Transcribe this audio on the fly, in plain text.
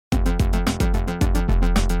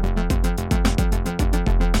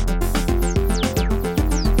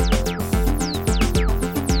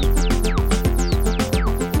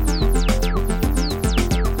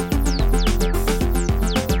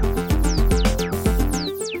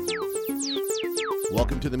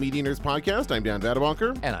to the Media Nerds Podcast. I'm Dan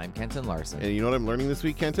Vadebonker. And I'm Kenton Larson. And you know what I'm learning this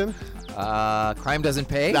week, Kenton? Crime doesn't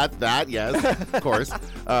pay? That, yes, of course.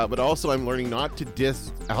 But also I'm learning not to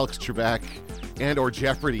diss Alex Trebek and or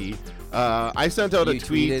Jeopardy. I sent out a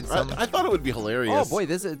tweet. I thought it would be hilarious. Oh boy,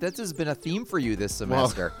 this has been a theme for you this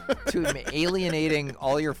semester. To alienating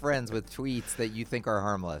all your friends with tweets that you think are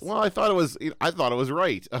harmless. Well, I thought it was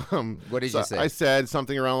right. What did you say? I said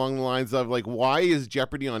something along the lines of like, why is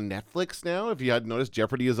Jeopardy on Netflix now? If you hadn't noticed,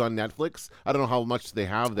 Jeopardy is on Netflix. I don't know how much they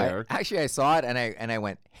have there. I saw it and I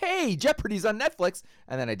went, hey, Jeopardy's on Netflix,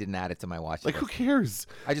 and then I didn't add it to my watch list. Who cares?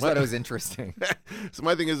 I just thought it was interesting. So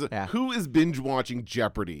my thing is, who is binge watching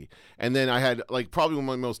Jeopardy? And then I had like probably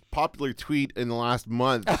my most popular tweet in the last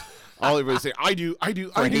month. All everybody say, I do,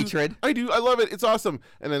 hatred. I do, I love it, it's awesome.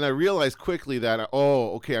 And then I realized quickly that,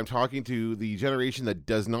 I'm talking to the generation that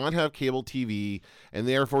does not have cable TV and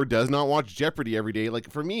therefore does not watch Jeopardy every day. Like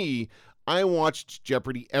for me, I watched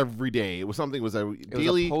Jeopardy every day. It was a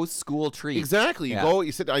daily post-school treat. Exactly. I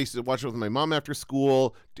used to watch it with my mom after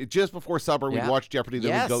school. Just before supper, we'd watch Jeopardy,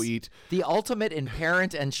 then we'd go eat. The ultimate in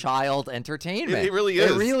parent and child entertainment. It really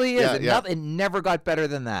is. It really is. It never got better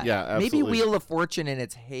than that. Yeah, absolutely. Maybe Wheel of Fortune in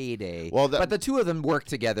its heyday. But the two of them worked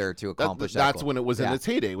together to accomplish that. That's when it was in its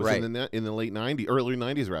heyday. It was in the late 90s, early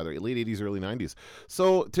 90s rather, late 80s, early 90s.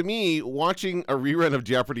 So to me, watching a rerun of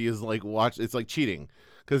Jeopardy is like it's like cheating.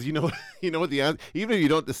 Because you know what the answer. Even if you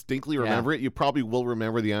don't distinctly remember it, you probably will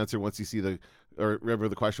remember the answer once you see remember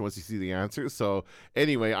the question once you see the answer. So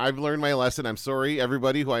anyway, I've learned my lesson. I'm sorry,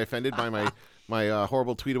 everybody who I offended by my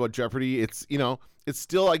horrible tweet about Jeopardy. It's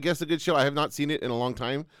still, I guess, a good show. I have not seen it in a long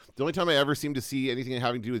time. The only time I ever seem to see anything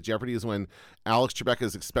having to do with Jeopardy is when Alex Trebek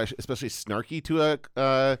is especially snarky to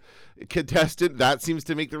a contestant. That seems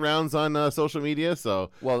to make the rounds on social media.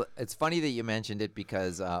 So, well, it's funny that you mentioned it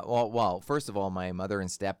because, first of all, my mother and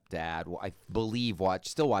stepdad, I believe,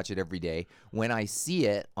 still watch it every day. When I see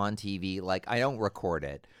it on TV, like I don't record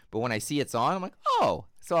it, but when I see it's on, I'm like, oh,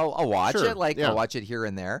 so I'll watch it. I'll watch it here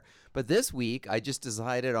and there. But this week, I just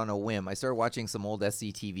decided on a whim. I started watching some old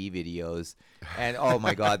SCTV videos, and oh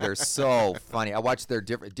my God, they're so funny. I watched their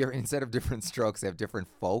different instead of different strokes, they have different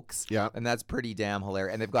folks. Yeah, and that's pretty damn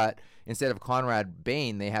hilarious. And they've got, instead of Conrad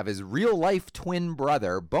Bain, they have his real life twin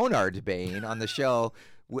brother Bonard Bain on the show.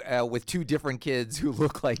 With two different kids who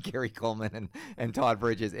look like Gary Coleman and Todd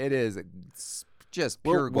Bridges. It is just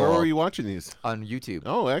pure gold. Where are you watching these? On YouTube.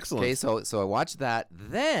 Oh, excellent. Okay, so I watched that.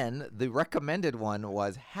 Then the recommended one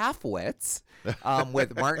was Halfwits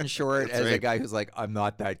with Martin Short as a guy who's like, I'm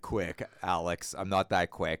not that quick, Alex. I'm not that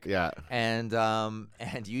quick. Yeah. And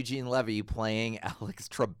Eugene Levy playing Alex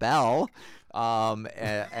Trebek.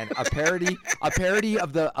 And a parody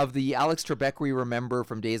of the Alex Trebek we remember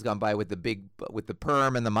from days gone by with the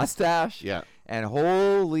perm and the mustache. Yeah. And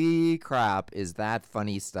holy crap, is that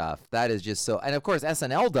funny stuff. That is just so, and of course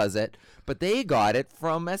SNL does it, but they got it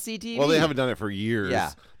from SCTV. Well, they haven't done it for years.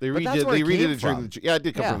 Yeah. They redid it during it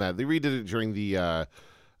did come from that. They redid it during the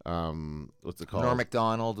what's it called? Norm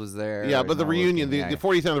Macdonald was there. Yeah, but the reunion, the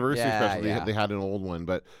 40th anniversary special, they had an old one,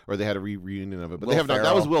 or they had a reunion of it. But they have not.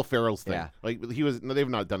 That was Will Ferrell's thing. Yeah. Like they've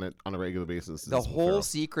not done it on a regular basis. The whole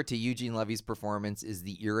secret to Eugene Levy's performance is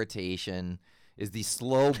the irritation. Is the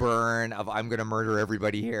slow burn of I'm going to murder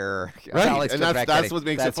everybody here. Right, Alex and Trebek that's what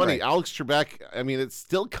makes it funny. Right. Alex Trebek, I mean, it's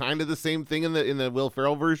still kind of the same thing in the Will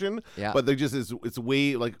Ferrell version, but they just it's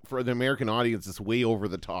way, like, for the American audience, it's way over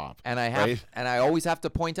the top. And I always have to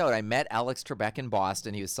point out, I met Alex Trebek in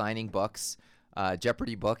Boston. He was signing books,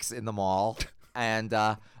 Jeopardy books in the mall, and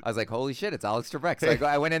I was like, holy shit, it's Alex Trebek. So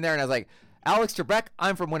I went in there and I was like, Alex Trebek,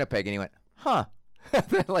 I'm from Winnipeg, and he went, huh,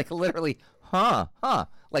 like literally, huh.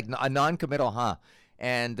 Like a non-committal, huh?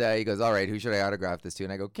 And he goes, all right, who should I autograph this to?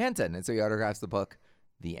 And I go, Kenton. And so he autographs the book.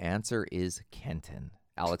 The answer is Kenton,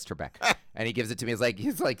 Alex Trebek. And he gives it to me.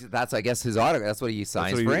 He's like, that's, I guess, his autograph. That's what he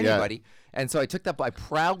signs for anybody. Yeah. And so I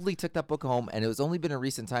proudly took that book home. And it was only been in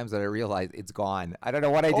recent times that I realized it's gone. I don't know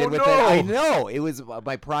what I did with it. I know. It was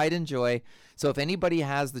my pride and joy. So if anybody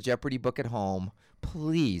has the Jeopardy book at home,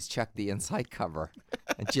 please check the inside cover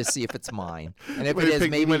and just see if it's mine. And if it is,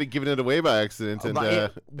 maybe you might have given it away by accident and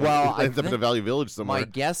ends up in a Value Village somewhere. My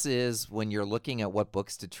guess is when you're looking at what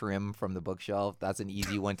books to trim from the bookshelf, that's an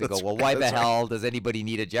easy one to go, well, why the hell does anybody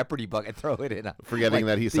need a Jeopardy book and throw it in? Forgetting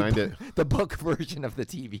that he signed it. The book version of the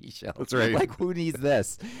TV show. That's right. Like, who needs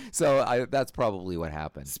this? So that's probably what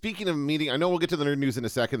happened. Speaking of meeting, I know we'll get to the nerd news in a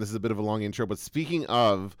second. This is a bit of a long intro, but speaking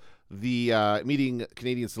of meeting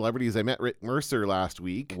Canadian celebrities. I met Rick Mercer last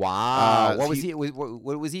week. Wow.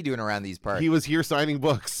 What was he doing around these parts? He was here signing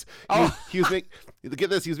books. He was get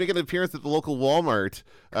this. He was making an appearance at the local Walmart.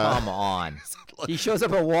 Come on. He shows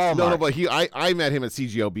up at Walmart. No, but I met him at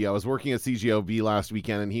CGOB. I was working at CGOB last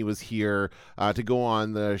weekend, and he was here to go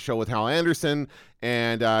on the show with Hal Anderson.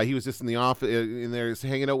 And he was just in the office, in there,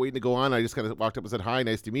 hanging out, waiting to go on. I just kind of walked up and said, "Hi,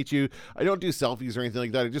 nice to meet you." I don't do selfies or anything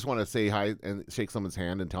like that. I just want to say hi and shake someone's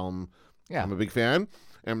hand and tell them I'm a big fan.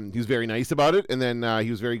 And he was very nice about it. And then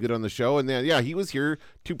he was very good on the show. And then, he was here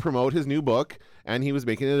to promote his new book. And he was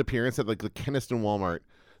making an appearance at like the Kenaston Walmart.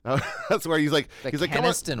 That's where he's like,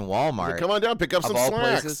 Kenaston Walmart. Come on down, pick up some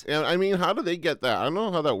slacks. Places? And I mean, how do they get that? I don't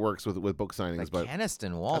know how that works with book signings. The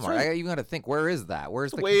Kenaston Walmart. Right. You got to think, where is that?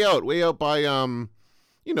 Where's the way out by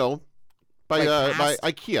by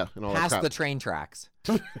IKEA and all that past crap. The train tracks.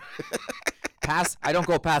 I don't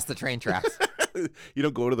go past the train tracks. You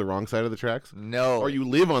don't go to the wrong side of the tracks? No. Or you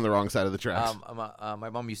live on the wrong side of the tracks? My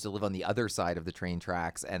mom used to live on the other side of the train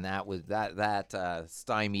tracks, and that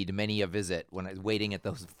stymied many a visit when I was waiting at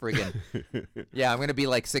those friggin' I'm going to be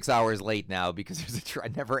like 6 hours late now because there's a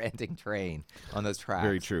never-ending train on those tracks.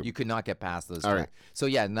 Very true. You could not get past those all tracks. Right.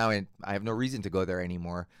 So now I have no reason to go there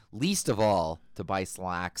anymore, least of all to buy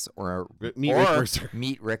slacks or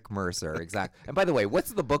meet Rick Mercer. Exactly. And by the way,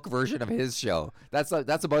 what's the book version of his show? That's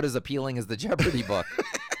about as appealing as the Jeopardy book.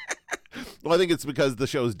 Well, I think it's because the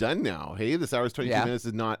show's done now. Hey, this hour's 22 minutes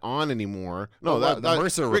is not on anymore. No, the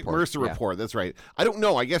Mercer Rick Report. Mercer Report. That's right. I don't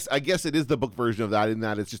know. I guess it is the book version of that. In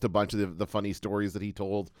that it's just a bunch of the funny stories that he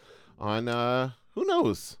told on. Who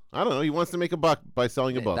knows? I don't know. He wants to make a buck by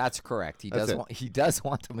selling a book. That's correct. He does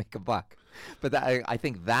want to make a buck, but I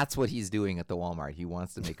think that's what he's doing at the Walmart. He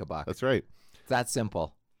wants to make a buck. That's right. It's that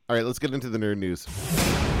simple. All right, let's get into the nerd news.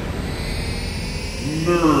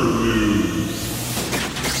 Nerd news.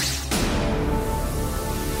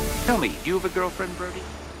 Tell me, do you have a girlfriend, Brody?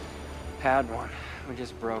 Had one. We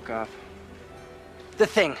just broke up. The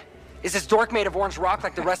Thing. Is this dork made of orange rock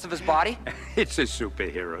like the rest of his body? It's a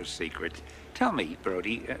superhero secret. Tell me,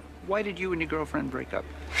 Brody, why did you and your girlfriend break up?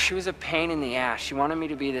 She was a pain in the ass. She wanted me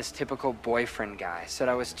to be this typical boyfriend guy. Said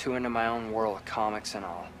I was too into my own world of comics and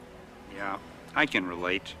all. Yeah, I can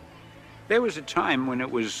relate. There was a time when it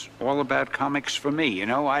was all about comics for me. You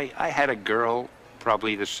know, I had a girl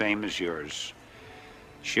probably the same as yours.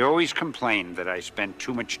 She always complained that I spent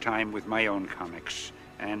too much time with my own comics.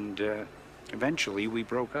 And eventually we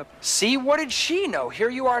broke up. See, what did she know? Here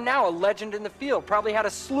you are now, a legend in the field. Probably had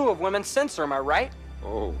a slew of women since her, am I right?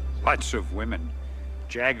 Oh, lots of women.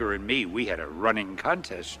 Jagger and me, we had a running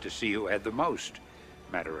contest to see who had the most.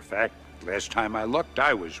 Matter of fact, last time I looked,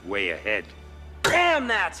 I was way ahead. Damn,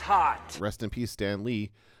 that's hot! Rest in peace, Stan Lee.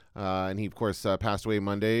 And he, of course, passed away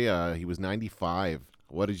Monday. He was 95.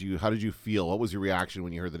 How did you feel? What was your reaction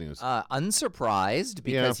when you heard the news? Unsurprised,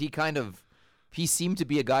 because he seemed to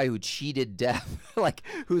be a guy who cheated death.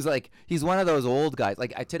 He's one of those old guys.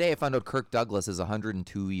 Today I found out Kirk Douglas is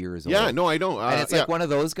 102 years old. Yeah, no, I don't. And it's one of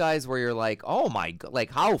those guys where you're like, oh my God,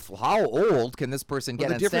 how old can this person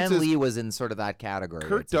get? And Stan Lee was in sort of that category.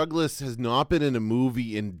 Kirk Douglas has not been in a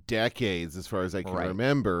movie in decades, as far as I can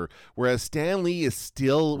remember. Whereas Stan Lee was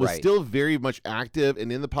still very much active and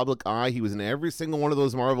in the public eye. He was in every single one of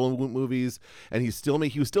those Marvel movies, and he was still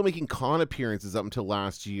making con appearances up until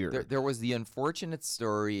last year. There was the unfortunate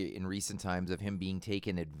story in recent times of him being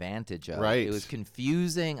taken advantage of. Right. It was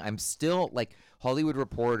confusing. I'm still Hollywood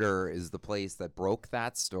Reporter is the place that broke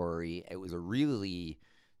that story. It was a really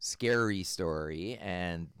scary story,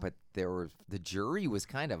 but the jury was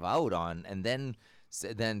kind of out on, and then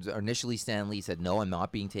initially Stan Lee said, no, I'm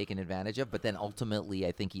not being taken advantage of, but then ultimately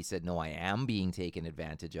I think he said, no, I am being taken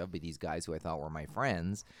advantage of by these guys who I thought were my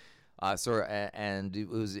friends. It's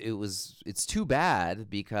too bad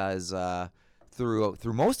because through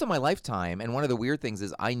most of my lifetime, and one of the weird things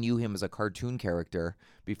is I knew him as a cartoon character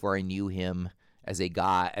before I knew him as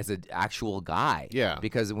an actual guy. Yeah.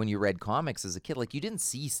 Because when you read comics as a kid, you didn't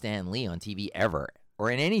see Stan Lee on TV ever. Or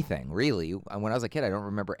in anything, really. When I was a kid, I don't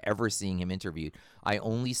remember ever seeing him interviewed. I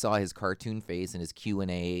only saw his cartoon face and his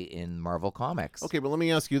Q&A in Marvel Comics. Okay, but let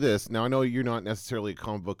me ask you this. Now, I know you're not necessarily a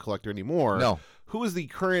comic book collector anymore. No. Who is the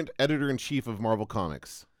current editor-in-chief of Marvel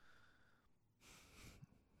Comics?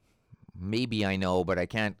 Maybe I know, but I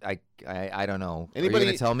can't. I don't know. Anybody, Are you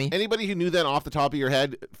going to tell me? Anybody who knew that off the top of your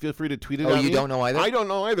head, feel free to tweet it out. Oh, you don't know either? I don't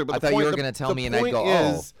know either. But I thought you were going to tell me and I'd go, oh. The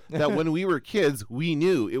point is that when we were kids, we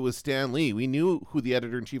knew it was Stan Lee. We knew who the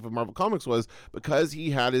editor-in-chief of Marvel Comics was because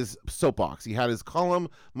he had his soapbox. He had his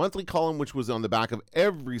monthly column, which was on the back of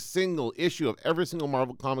every single issue of every single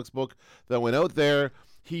Marvel Comics book that went out there.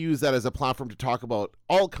 he used that as a platform to talk about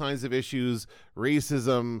all kinds of issues,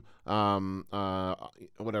 racism,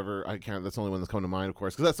 whatever. I can't. That's the only one that's come to mind, of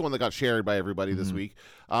course, because that's the one that got shared by everybody this week.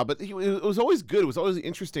 But it was always good. It was always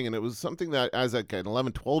interesting, and it was something that, as an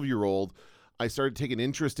 11, 12-year-old, I started taking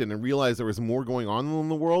interest in and realized there was more going on in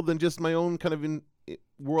the world than just my own kind of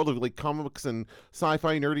world of like comics and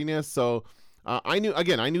sci-fi nerdiness. So I knew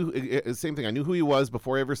same thing. I knew who he was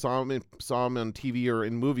before I ever saw him on TV or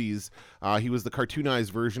in movies. He was the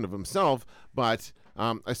cartoonized version of himself, but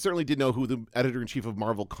I certainly did know who the editor-in-chief of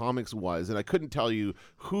Marvel Comics was, and I couldn't tell you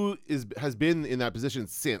who has been in that position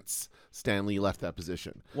since Stan Lee left that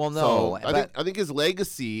position. Well, no, so I think his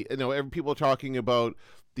legacy. People are talking about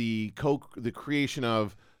the creation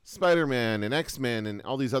of Spider-Man and X-Men and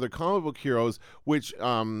all these other comic book heroes, which,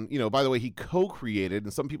 by the way, he co-created,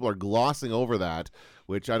 and some people are glossing over that,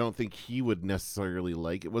 which I don't think he would necessarily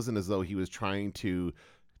like. It wasn't as though he was trying to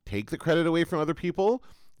take the credit away from other people.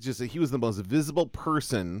 It's just that he was the most visible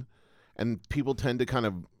person, and people tend to kind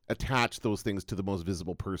of attach those things to the most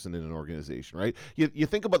visible person in an organization, right? You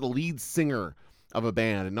think about the lead singer of a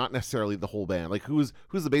band and not necessarily the whole band. Like, who's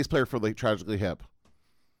the bass player for like Tragically Hip?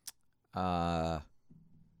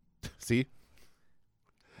 See?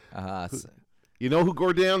 You know who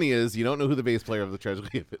Gord Downie is. You don't know who the bass player of the Tragically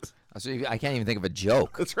Hip is. I can't even think of a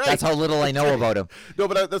joke. That's right. That's how little I know about him. No,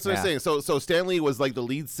 but that's what I'm saying. So Stan Lee was like the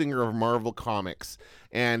lead singer of Marvel Comics,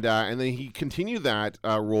 and then he continued that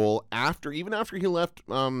role even after he left.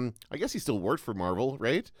 I guess he still worked for Marvel,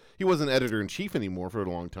 right? He wasn't editor-in-chief anymore for a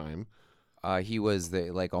long time. He was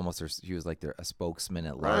he was like a spokesman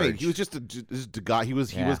at large. Right. He was just a guy. He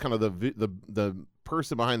was kind of the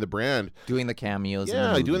person behind the brand, doing the cameos.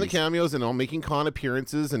 Yeah, doing the cameos and all, making con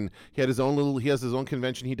appearances, and he has his own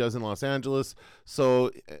convention he does in Los Angeles. So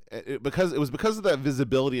it was because of that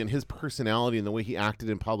visibility and his personality and the way he acted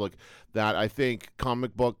in public that I think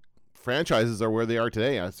comic book franchises are where they are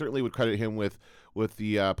today. I certainly would credit him with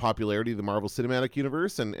the popularity of the Marvel Cinematic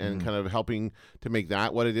Universe and kind of helping to make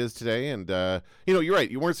that what it is today. And, you're right.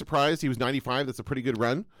 You weren't surprised. He was 95. That's a pretty good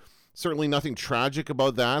run. Certainly nothing tragic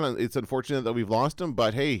about that. It's unfortunate that we've lost him,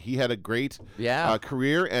 but hey, he had a great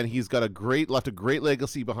career, and he's got left a great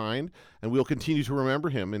legacy behind, and we'll continue to remember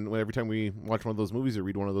him. And every time we watch one of those movies or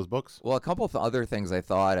read one of those books. Well, a couple of other things I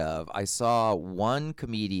thought of. I saw one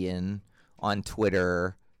comedian on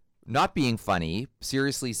Twitter, not being funny,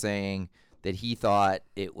 seriously saying that he thought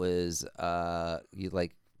it was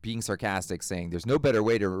being sarcastic, saying there's no better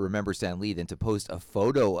way to remember Stan Lee than to post a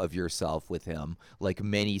photo of yourself with him, like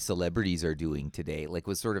many celebrities are doing today. Like,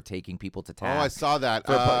 was sort of taking people to task. Oh, I saw that.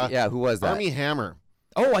 Who was that? Armie Hammer.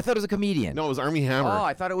 Oh, I thought it was a comedian. No, it was Armie Hammer. Oh,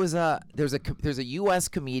 I thought it was there's a U.S.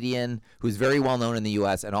 comedian who's very well known in the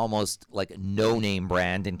U.S. and almost like no name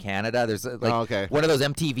brand in Canada. There's one of those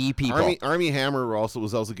MTV people. Armie Hammer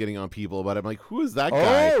was also getting on people, but I'm like, who is that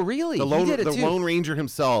guy? Oh, really? The Lone Ranger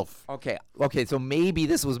himself. Okay, so maybe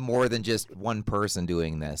this was more than just one person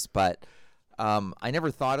doing this, but I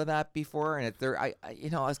never thought of that before, and I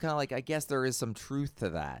was kind of like, I guess there is some truth to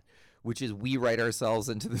that, which is we write ourselves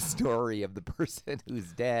into the story of the person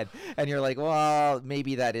who's dead, and you're like, well,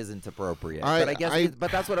 maybe that isn't appropriate. But I guess,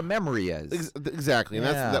 but that's what a memory is. Exactly, and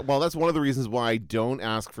that's one of the reasons why I don't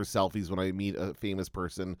ask for selfies when I meet a famous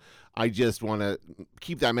person. I just want to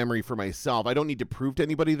keep that memory for myself. I don't need to prove to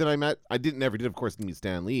anybody that I met. I never did, of course, meet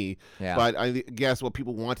Stan Lee. Yeah. But I guess what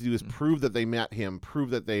people want to do is prove that they met him, prove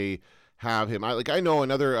that they have him. I know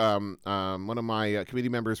another one of my committee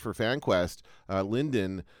members for FanQuest,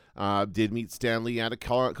 Lyndon, did meet Stan Lee at a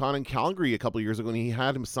con in Calgary a couple of years ago, and he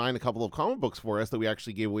had him sign a couple of comic books for us that we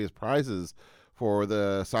actually gave away as prizes for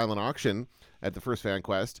the silent auction at the first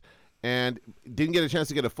FanQuest. And didn't get a chance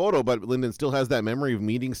to get a photo, but Lyndon still has that memory of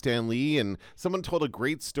meeting Stan Lee. And someone told a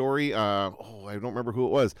great story. I don't remember who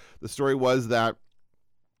it was. The story was that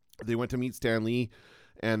they went to meet Stan Lee,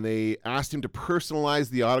 and they asked him to personalize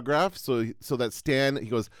the autograph so that Stan, he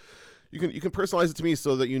goes, you can personalize it to me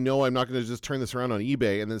so that you know I'm not going to just turn this around on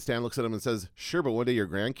eBay. And then Stan looks at him and says, sure, but one day your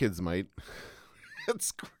grandkids might.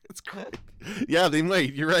 It's great. Yeah, they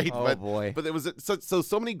might. You're right. Oh, boy. But it was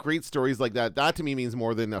so many great stories like that. That to me means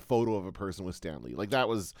more than a photo of a person with Stan Lee. Like there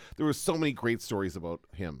were so many great stories about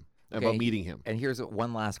him, about meeting him. And here's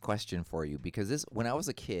one last question for you, because when I was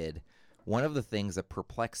a kid, one of the things that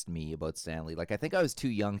perplexed me about Stan Lee, like I think I was too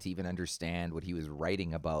young to even understand what he was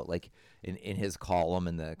writing about, like in his column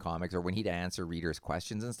in the comics, or when he'd answer readers'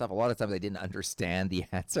 questions and stuff. A lot of times I didn't understand the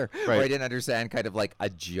answer, right. Or I didn't understand kind of like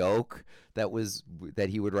a joke that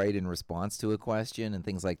he would write in response to a question and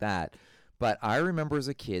things like that. But I remember as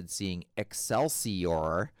a kid seeing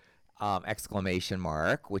Excelsior! Exclamation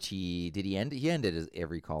mark, which he ended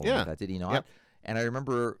every column with that, did he not? Yep. And I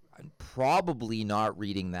remember probably not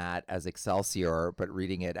reading that as Excelsior, but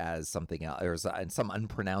reading it as something else, or some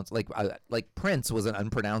unpronounced, like Prince was an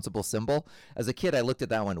unpronounceable symbol. As a kid, I looked at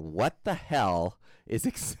that one. What the hell is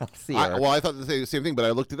Excelsior? I thought the same thing, but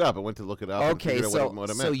I looked it up. I went to look it up. Okay, and so what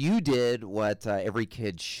it meant. so you did what every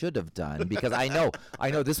kid should have done, because I know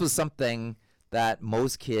this was something that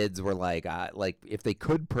most kids were like if they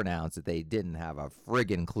could pronounce it, they didn't have a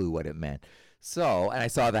friggin' clue what it meant. So, and I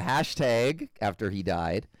saw the hashtag after he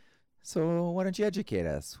died. So why don't you educate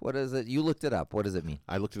us? What is it? You looked it up. What does it mean?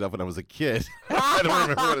 I looked it up when I was a kid. I don't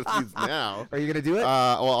remember what it means now. Are you gonna do it?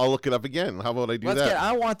 Well, I'll look it up again. How about I do that?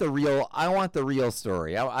 I want the real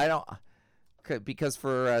story. I don't, because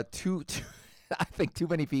for I think too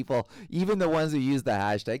many people, even the ones who use the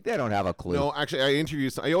hashtag, they don't have a clue. No, actually, I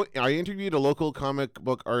interviewed a local comic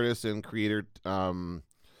book artist and creator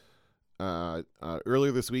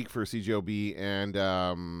earlier this week for CJOB,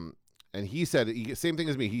 and he said same thing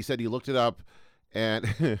as me. He said he looked it up, and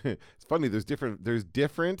it's funny. There's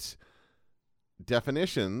different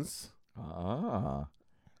definitions. Oh,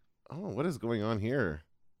 what is going on here?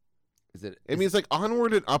 It means like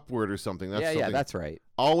onward and upward or something. Yeah, that's right.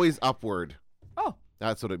 Always upward. Oh,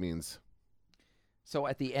 that's what it means. So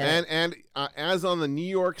at the end, and as on the New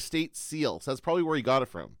York State seal, so that's probably where he got it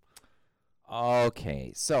from.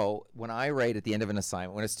 Okay, so when I write at the end of an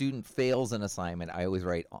assignment, when a student fails an assignment, I always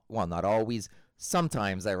write, well, not always,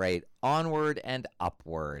 sometimes I write onward and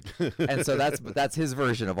upward. And so that's his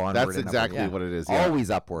version of onward. That's and exactly upward. what it is. Yeah. Always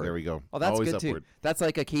upward. There we go. Oh, that's Always good upward. too. That's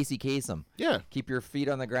like a Casey Kasem. Yeah. Keep your feet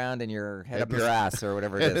on the ground and your head up your ass, or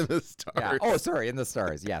whatever it is. In the stars. Yeah. Oh, sorry, in the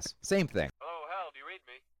stars. Yes, same thing. Oh, Hal, do you read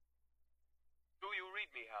me? Do you read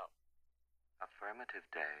me, Hal? Affirmative,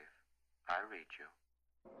 Dave. I read you.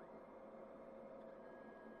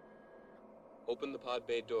 Open the pod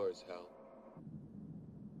bay doors, Hal.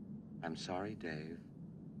 I'm sorry, Dave.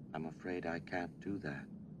 I'm afraid I can't do that.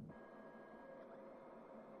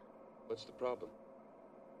 What's the problem?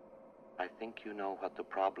 I think you know what the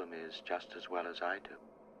problem is just as well as I do.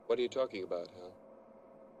 What are you talking about, Hal?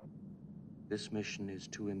 This mission is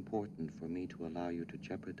too important for me to allow you to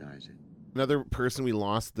jeopardize it. Another person we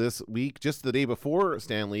lost this week, just the day before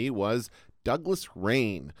Stan Lee, was Douglas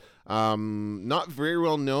Rain. Not very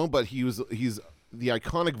well known, but he's the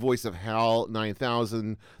iconic voice of HAL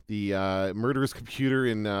 9000, the murderous computer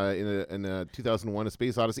in 2001: A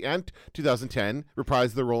Space Odyssey, and 2010,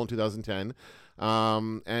 reprised the role in 2010.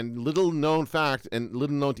 And little known fact, and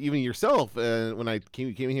little known to even yourself, when I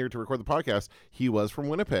came here to record the podcast, he was from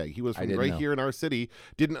Winnipeg. He was from right here in our city.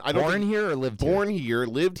 Born here or lived here? Born here,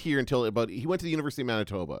 lived here until he went to the University of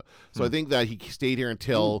Manitoba. So I think that he stayed here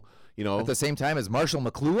until, at the same time as Marshall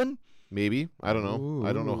McLuhan? Maybe. I don't know. Ooh,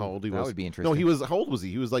 I don't know how old he was. That would be interesting. No, how old was he?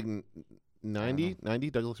 He was like 90,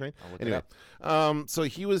 Douglas Rain. Anyway, so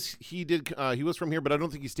he was from here, but I don't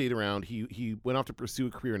think he stayed around. He went off to pursue a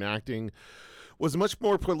career in acting. Was much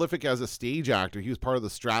more prolific as a stage actor. He was part of the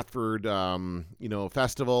Stratford,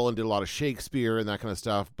 festival, and did a lot of Shakespeare and that kind of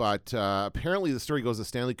stuff. But apparently, the story goes that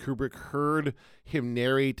Stanley Kubrick heard him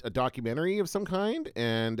narrate a documentary of some kind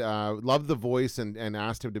and loved the voice and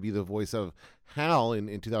asked him to be the voice of Hal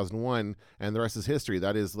in 2001. And the rest is history.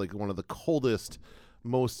 That is like one of the coldest,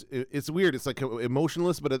 it's weird. It's like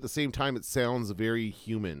emotionless, but at the same time, it sounds very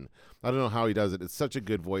human. I don't know how he does it. It's such a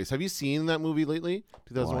good voice. Have you seen that movie lately?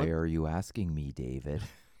 2001? Why are you asking me, David?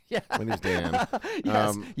 Yeah. My name's Dan.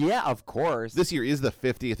 Yes. Yeah, of course. This year is the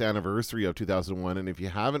 50th anniversary of 2001, and if you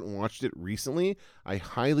haven't watched it recently, I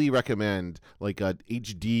highly recommend like a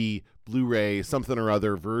HD Blu-ray something or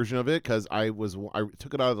other version of it, because I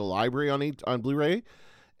took it out of the library on Blu-ray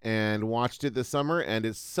and watched it this summer, and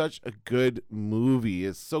it's such a good movie.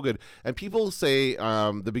 It's so good. And people say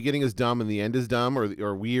the beginning is dumb and the end is dumb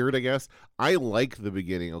or weird, I guess. I like the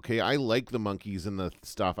beginning, okay? I like the monkeys and the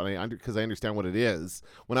stuff, and because I understand what it is.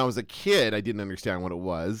 When I was a kid, I didn't understand what it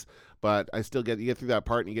was, but I still you get through that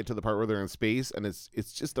part, and you get to the part where they're in space, and it's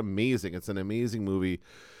just amazing. It's an amazing movie,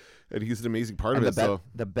 and he's an amazing part of it.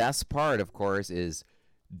 The best part, of course, is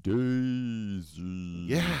Daisy.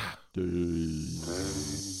 Yeah. Daisy.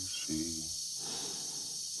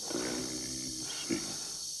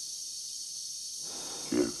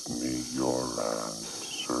 Give me your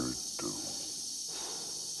answer, do.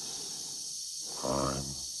 I'm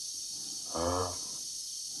half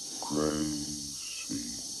crazy,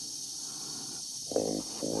 all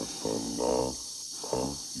for the love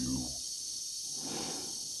of you.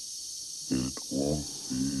 It won't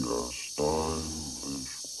be a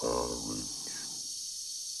stylish marriage.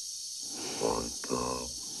 I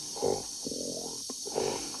can't afford a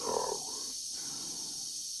carriage.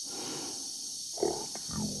 But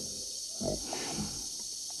you look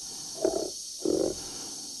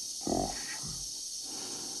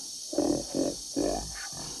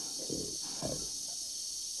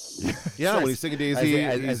Yeah, when he's singing Daisy,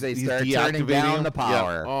 as they he's start turning deactivating down him. the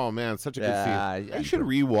power. Yeah. Oh man, such a good Yeah, scene. yeah. I should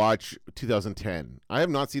rewatch 2010. I have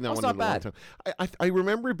not seen that Oh, it's one in not a long bad. time. I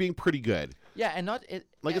remember it being pretty good. Yeah, and not it.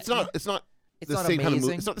 Like it's not the not same kind of movie.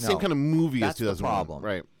 amazing. It's not the No. same kind of movie That's as the 2001. problem.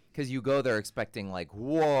 Right. Because you go there expecting like,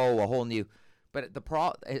 whoa, a whole new. But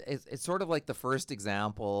it's sort of like the first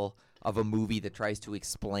example of a movie that tries to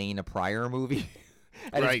explain a prior movie,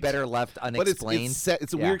 and Right. it's better left But unexplained. it's set.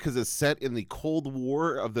 It's Yeah. weird because it's set in the Cold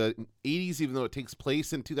War of the 80s, even though it takes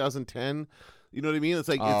place in 2010. You know what I mean? It's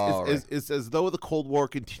like it's as though the Cold War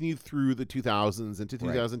continued through the 2000s into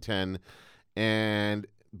 2010, and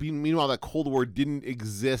meanwhile that Cold War didn't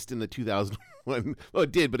exist in the 2001. Well,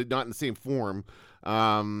 it did, but not in the same form.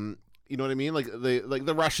 You know what I mean? Like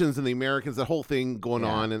the Russians and the Americans, that whole thing going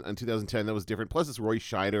on in 2010 that was different. Plus, it's Roy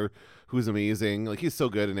Scheider, who's amazing. Like he's so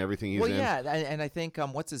good in everything he's in. Well, yeah, and I think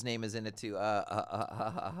what's his name is in it too.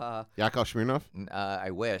 Yakov Smirnoff?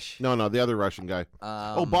 I wish. No, the other Russian guy.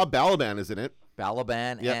 Bob Balaban is in it.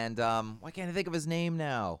 Balaban, Yep. and why can't I think of his name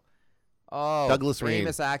now? Oh, Douglas Rain.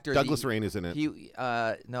 famous actor. Douglas Rain is in it.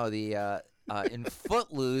 In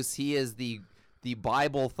Footloose, he is the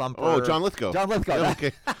Bible thumper. Oh, John Lithgow. John Lithgow. Yeah,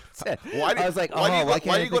 okay. That's it. I was like, why why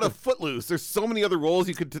do you go to Footloose? There's so many other roles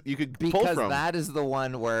you could pull because from. that is the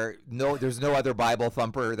one where there's no other Bible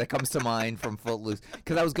thumper that comes to mind from Footloose.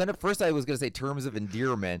 Because I was gonna say Terms of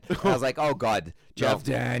Endearment. And I was like, oh god, Jeff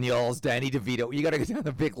Daniels, Danny DeVito. You got to go down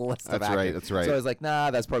the big list of actors. That's right. So I was like, nah,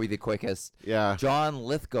 that's probably the quickest. Yeah. John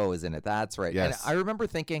Lithgow is in it. That's right. Yes. And I remember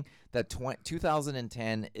thinking that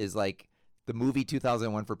 2010 is like the movie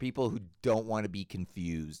 2001 for people who don't want to be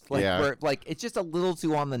confused. Like it's just a little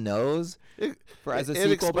too on the nose as a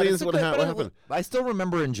sequel. Explains but what happened. I still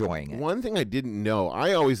remember enjoying it. One thing I didn't know,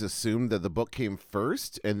 I always assumed that the book came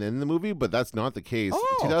first and then the movie, but that's not the case.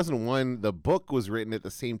 Oh. 2001, the book was written at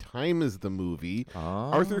the same time as the movie. Oh.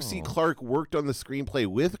 Arthur C. Clarke worked on the screenplay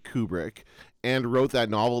with Kubrick and wrote that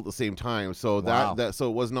novel at the same time. So Wow. so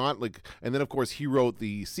it was not like, and then of course he wrote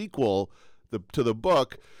the sequel to the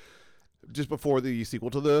book just before the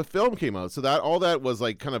sequel to the film came out. So that all that was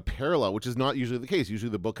like kind of parallel, which is not usually the case.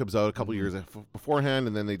 Usually the book comes out a couple years beforehand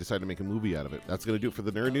and then they decide to make a movie out of it. That's going to do it for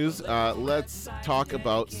the Nerd News. Let's talk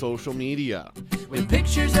about social media. With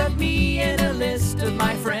pictures of me and a list of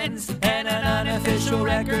my friends and an unofficial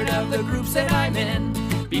record of the groups that I'm in.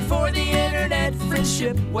 Before the internet,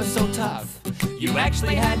 friendship was so tough. You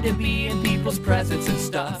actually had to be in people's presence and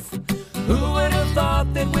stuff. Who would have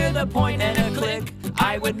thought that with a point and a click,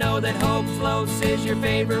 I would know that Hope Floats is your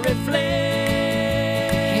favorite flick?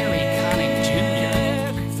 Harry Connick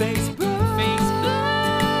Jr. Facebook.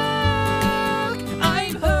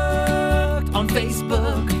 I'm hooked on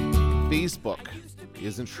Facebook. Facebook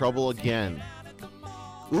is in trouble again.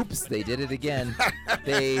 Oops, they did it again.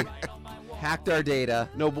 They hacked our data.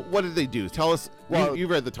 No, but what did they do? Tell us. Well, you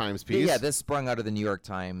read the Times piece. Yeah, this sprung out of the New York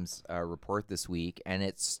Times report this week,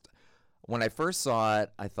 and when I first saw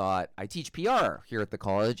it, I thought, I teach PR here at the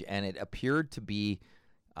college, and it appeared to be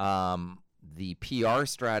the PR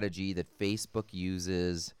strategy that Facebook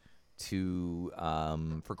uses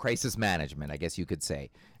for crisis management, I guess you could say.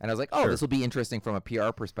 And I was like, oh, This will be interesting from a PR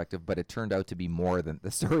perspective, but it turned out to be more than the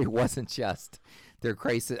story wasn't just their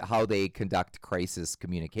crisis, how they conduct crisis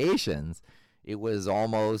communications. It was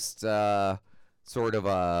almost sort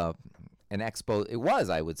of an expose. It was,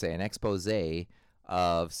 I would say, an expose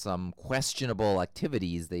of some questionable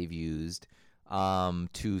activities they've used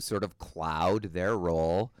to sort of cloud their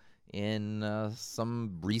role in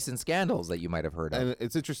some recent scandals that you might have heard of. And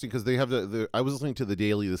it's interesting because they have I was listening to The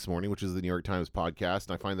Daily this morning, which is the New York Times podcast,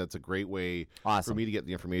 and I find that's a great way for me to get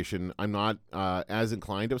the information. I'm not as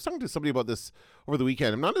inclined. I was talking to somebody about this over the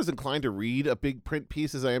weekend. I'm not as inclined to read a big print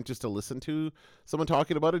piece as I am just to listen to someone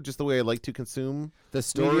talking about it, just the way I like to consume the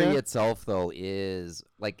story media. itself, though, is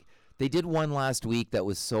like they did one last week that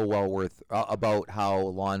was so well worth about how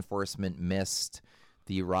law enforcement missed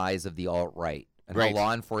the rise of the alt-right. And how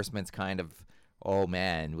law enforcement's kind of, oh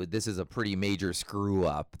man, this is a pretty major screw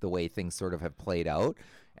up, the way things sort of have played out.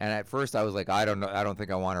 And at first I was like, I don't know, I don't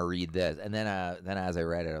think I want to read this. And then as I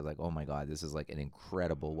read it, I was like, oh my God, this is like an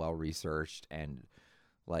incredible, well-researched and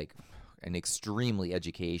like an extremely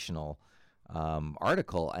educational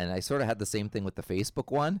article. And I sort of had the same thing with the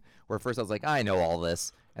Facebook one, where at first I was like, I know all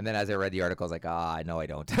this. And then as I read the article, I was like, no, I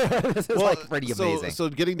don't. This is like pretty amazing. So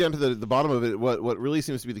getting down to the bottom of it, what really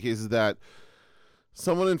seems to be the case is that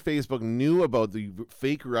someone in Facebook knew about the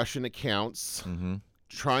fake Russian accounts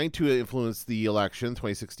trying to influence the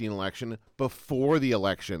 2016 election, before the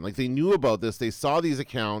election. Like they knew about this. They saw these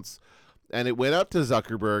accounts And it went up to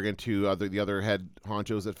Zuckerberg and to the other head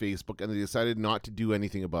honchos at Facebook, and they decided not to do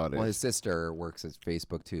anything about it. Well, his sister works at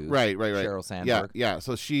Facebook too. Right. Sheryl Sandberg. Yeah.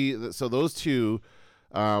 So those two,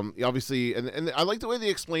 obviously, and I like the way they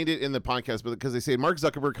explained it in the podcast, because they say Mark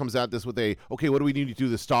Zuckerberg comes at this with okay, what do we need to do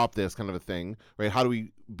to stop this kind of a thing, right? How do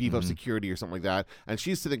we beef up security or something like that? And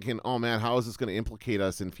she's thinking, oh man, how is this going to implicate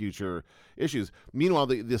us in future issues? Meanwhile,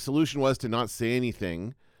 the solution was to not say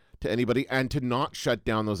anything to anybody and to not shut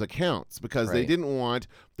down those accounts, because they didn't want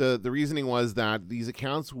the reasoning was that these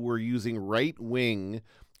accounts were using right-wing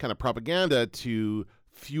kind of propaganda to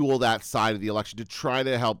fuel that side of the election, to try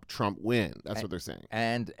to help Trump win. That's what they're saying.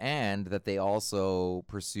 And that they also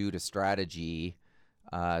pursued a strategy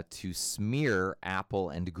to smear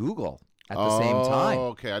Apple and Google at the same time. Oh,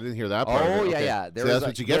 okay. I didn't hear that part. Oh, of it. yeah, Okay. yeah. So that's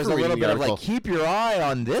what you get for a reading little the bit of article. like, keep your eye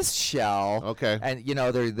on this shell. Okay. And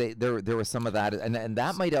there was some of that, and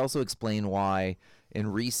that might also explain why in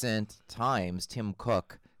recent times Tim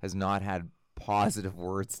Cook has not had positive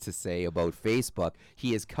words to say about Facebook.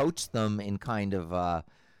 He has couched them in kind of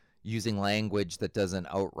using language that doesn't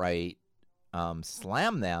outright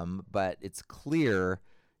slam them, but it's clear,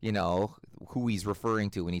 who he's referring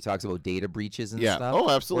to when he talks about data breaches and stuff. Oh,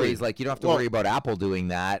 absolutely. Where he's like, you don't have to worry about Apple doing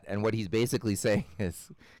that, and what he's basically saying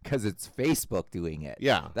is because it's Facebook doing it.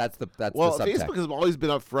 Yeah. That's the subtext. Facebook has always been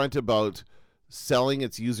upfront about selling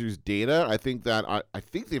its users' data. I think that I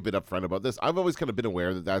think they've been upfront about this. I've always kind of been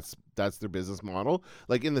aware that that's their business model,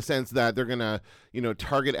 like in the sense that they're gonna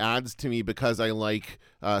target ads to me because I like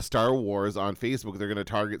Star Wars on Facebook. They're gonna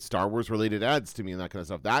target Star Wars related ads to me and that kind of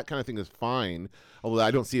stuff. That kind of thing is fine, although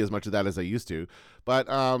I don't see as much of that as I used to. But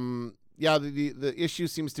yeah, the issue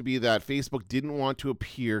seems to be that Facebook didn't want to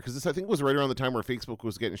appear, because this I think was right around the time where Facebook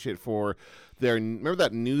was getting shit for remember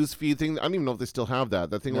that news feed thing? I don't even know if they still have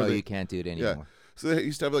that. That thing. No, where you can't do it anymore. Yeah. So they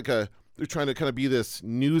used to have they're trying to kind of be this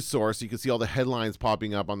news source. So you can see all the headlines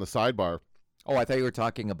popping up on the sidebar. Oh, I thought you were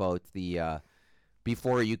talking about the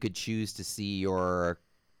before you could choose to see your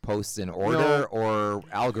posts in order or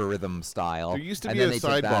algorithm style. There used to and be then a they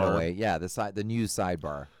took that sidebar. away. Yeah, the news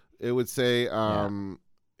sidebar. It would say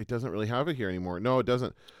it doesn't really have it here anymore. No, it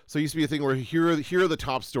doesn't. So it used to be a thing where here are the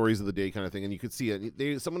top stories of the day kind of thing, and you could see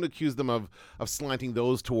it. Someone accused them of slanting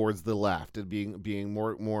those towards the left and being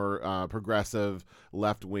more progressive,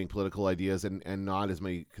 left-wing political ideas and not as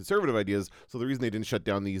many conservative ideas. So the reason they didn't shut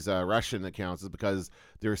down these Russian accounts is because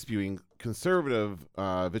they're spewing conservative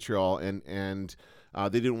vitriol and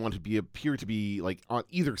they didn't want to appear to be like on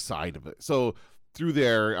either side of it. So through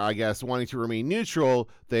their, I guess, wanting to remain neutral,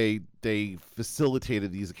 they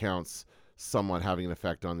facilitated these accounts somewhat having an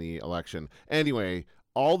effect on the election. Anyway,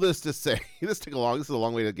 all this to say, this is a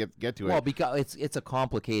long way to get to it. Well, because it's a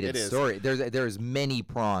complicated story. There's many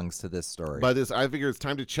prongs to this story. But I figure it's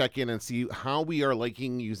time to check in and see how we are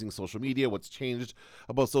liking using social media, what's changed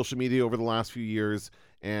about social media over the last few years,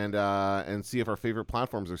 and see if our favorite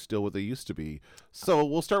platforms are still what they used to be. So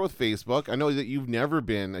we'll start with Facebook. I know that you've never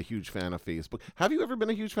been a huge fan of Facebook. Have you ever been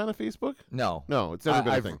a huge fan of Facebook? No. No, it's never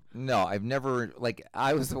been a thing. No, I've never,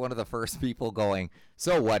 I was one of the first people going,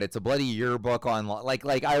 so what? It's a bloody yearbook online.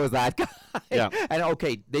 Like I was that guy. Yeah. And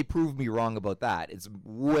okay, they proved me wrong about that. It's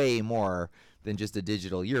way more than just a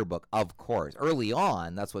digital yearbook, of course. Early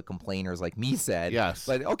on, that's what complainers like me said. Yes.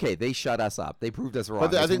 But okay, they shut us up. They proved us wrong.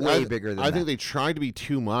 But I think way bigger than that. I think they tried to be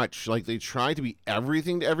too much. Like they tried to be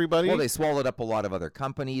everything to everybody. Well, they swallowed up a lot of other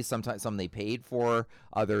companies. Sometimes some they paid for,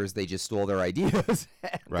 others they just stole their ideas.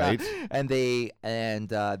 Right. And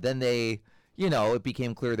then they, it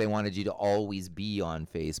became clear they wanted you to always be on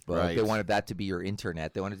Facebook. Right. They wanted that to be your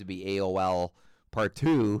internet. They wanted it to be AOL Part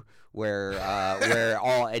 2, where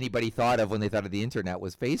all anybody thought of when they thought of the internet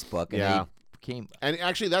was Facebook. And they became, and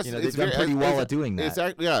actually they've done pretty well at doing that.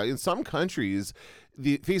 Exactly. Yeah, in some countries,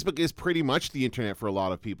 the Facebook is pretty much the internet for a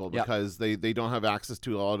lot of people because they don't have access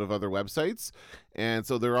to a lot of other websites, and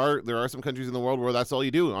so there are some countries in the world where that's all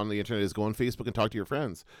you do on the internet is go on Facebook and talk to your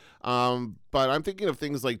friends. But I'm thinking of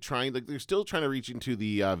things like they're still trying to reach into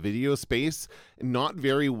the video space, not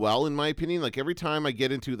very well in my opinion. Like every time I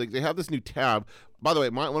get into they have this new tab. By the way,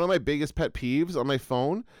 one of my biggest pet peeves on my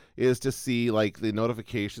phone is to see like the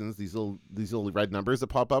notifications, these little red numbers that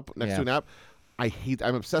pop up next to an app.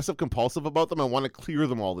 I'm obsessive compulsive about them. I want to clear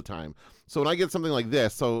them all the time. So when I get something like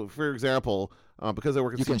this, so for example, because I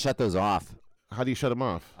work at you can shut those off. How do you shut them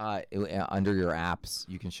off? Under your apps,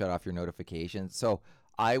 you can shut off your notifications. So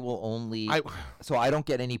I will only. So I don't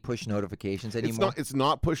get any push notifications anymore. It's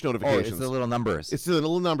not push notifications. Oh, it's the little numbers. It's the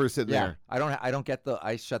little numbers sitting there. I don't get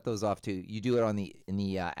I shut those off too. You do it in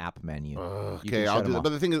the app menu. Okay, I'll do that.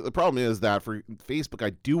 But the problem is that for Facebook,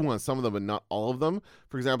 I do want some of them, but not all of them.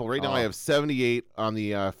 For example, right now I have 78 on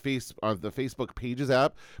the Facebook Pages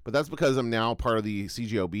app, but that's because I'm now part of the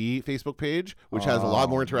CGOB Facebook page, which has a lot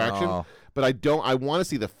more interaction. No. But I want to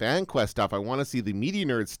see the FanQuest stuff. I want to see the Media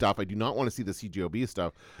Nerd stuff. I do not want to see the CGOB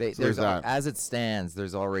stuff. So there's that. As it stands,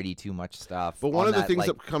 there's already too much stuff. But one of the things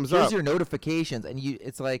that comes here's up, your notifications, and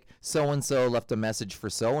it's like so and so left a message for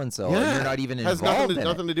so and so, and you're not even involved. Has in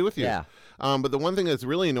nothing to do with you. Yeah. But the one thing that's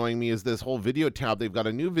really annoying me is this whole video tab. They've got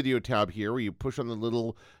a new video tab here where you push on the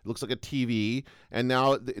little, it looks like a TV, and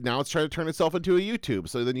now it's trying to turn itself into a YouTube.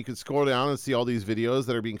 So then you can scroll down and see all these videos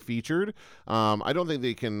that are being featured. I don't think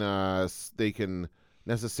they can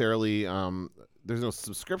necessarily. There's no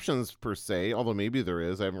subscriptions per se, although maybe there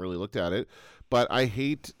is. I haven't really looked at it, but I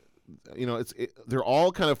hate. They're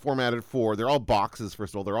all kind of formatted for. They're all boxes.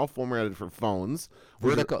 First of all, they're all formatted for phones.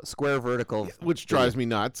 Square vertical, which drives me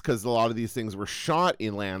nuts because a lot of these things were shot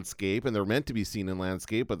in landscape and they're meant to be seen in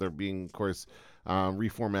landscape, but they're being, of course,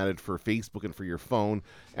 reformatted for Facebook and for your phone.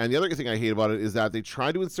 And the other thing I hate about it is that they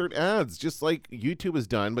try to insert ads, just like YouTube has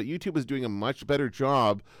done, but YouTube is doing a much better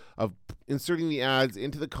job of inserting the ads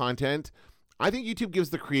into the content. I think YouTube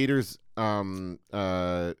gives the creators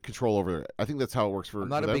control over it. I think that's how it works for. I'm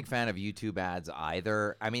not a big fan of YouTube ads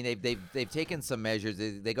either. I mean, they've taken some measures.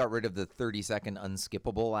 They got rid of the 30-second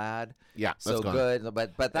unskippable ad. Yeah, so that's gone. Good.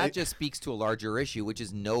 But that just speaks to a larger issue, which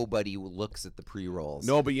is nobody looks at the pre-rolls.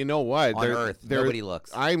 No, but you know what? On Earth, nobody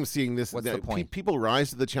looks. I'm seeing this. What's the point? People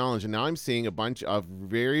rise to the challenge, and now I'm seeing a bunch of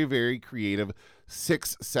very, very creative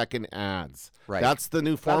 6-second ads. Right. That's the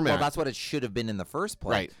new format. Well, that's what it should have been in the first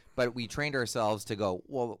place. Right. But we trained ourselves to go,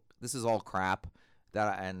 well, this is all crap,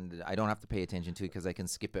 and I don't have to pay attention to it because I can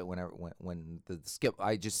skip it when the skip.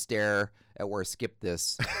 I just stare at where skip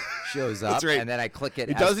this shows up, and then I click it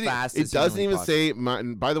as fast as it doesn't even possible.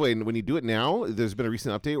 say. By the way, when you do it now, there's been a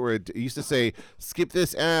recent update where it used to say skip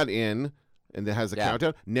this ad in. And it has a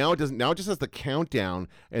countdown. Now it doesn't. Now it just has the countdown,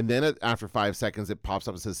 and then after 5 seconds, it pops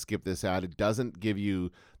up and says "skip this ad." It doesn't give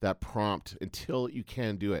you that prompt until you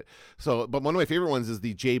can do it. So, but one of my favorite ones is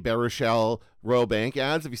the Jay Baruchel Royal Bank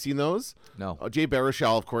ads. Have you seen those? No. Jay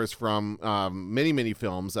Baruchel, of course, from many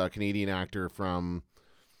films. Canadian actor from.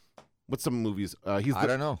 What's some movies? I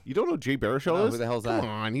don't know. You don't know who Jay Baruchel is? Who the hell's that? Come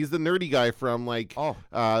on, he's the nerdy guy from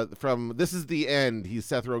from This Is the End. He's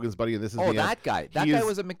Seth Rogen's buddy, and This Is the End. Oh, that guy. That guy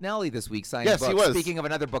was at McNally this week signing books. He was. Speaking of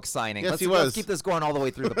another book signing. Yes, Let's keep this going all the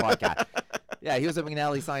way through the podcast. Yeah, he was at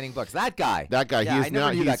McNally signing books. That guy. Yeah, I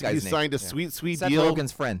never knew that guy's name. He's signed a sweet Seth deal.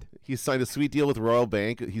 Rogen's friend. He's signed a sweet deal with Royal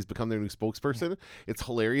Bank. He's become their new spokesperson. It's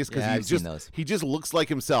hilarious because he just looks like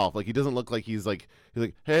himself. Like he doesn't look like he's like,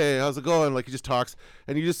 hey, how's it going? Like he just talks,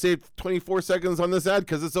 and you just saved 24 seconds on this ad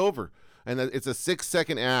because it's over. And it's a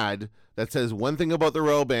 6-second ad that says one thing about the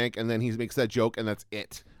Royal Bank, and then he makes that joke, and that's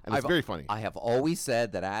it. And it's very funny. I have always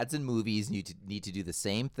said that ads in movies need to do the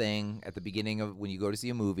same thing at the beginning of when you go to see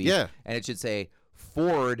a movie. Yeah. And it should say,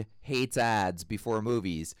 Ford hates ads before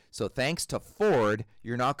movies. So thanks to Ford,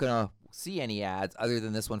 you're not going to see any ads other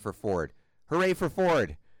than this one for Ford. Hooray for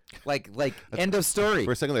Ford. Like end of story.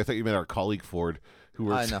 For a second, I thought you meant our colleague Ford, who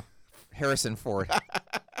works. No, Harrison Ford.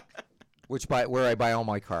 Where I buy all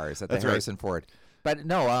my cars at the Harrison Ford. But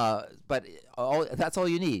no, that's all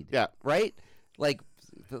you need. Yeah. Right? Like,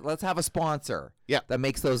 let's have a sponsor. Yeah. That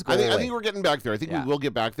makes those go I away. think we're getting back there. I think we will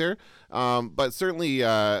get back there. But certainly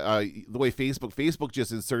the way Facebook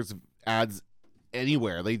just inserts ads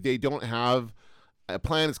anywhere. They don't have a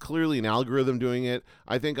plan. It's clearly an algorithm doing it.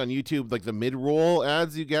 I think on YouTube, like the mid-roll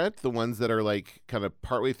ads you get, the ones that are like kind of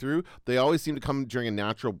partway through, they always seem to come during a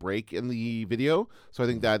natural break in the video. So I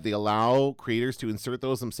think that they allow creators to insert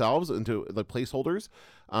those themselves into the placeholders.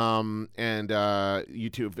 Facebook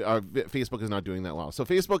is not doing that well. So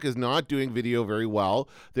Facebook is not doing video very well.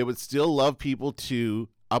 They would still love people to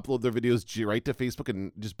upload their videos right to Facebook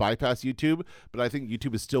and just bypass YouTube, but I think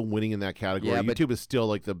YouTube is still winning in that category. Yeah, YouTube is still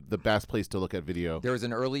like the best place to look at video. There was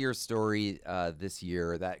an earlier story this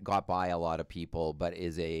year that got by a lot of people, but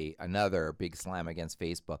is another big slam against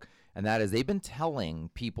Facebook, and that is they've been telling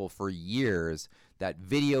people for years that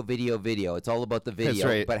video, it's all about the video. That's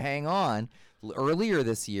right. But hang on. Earlier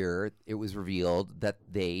this year, it was revealed that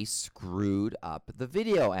they screwed up the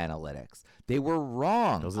video analytics. They were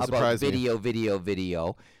wrong about video.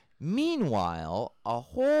 Meanwhile, a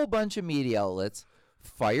whole bunch of media outlets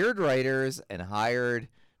fired writers and hired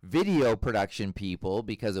video production people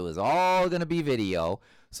because it was all going to be video.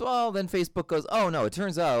 So then Facebook goes, oh, no, it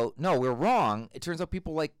turns out, no, we're wrong. It turns out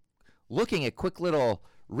people like looking at quick little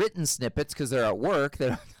written snippets because they're at work. They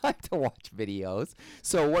don't like to watch videos.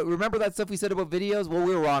 So remember that stuff we said about videos? Well,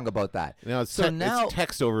 we were wrong about that. Now it's, now it's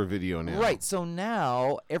text over video now. Right. So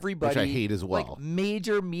now everybody, which I hate as well. like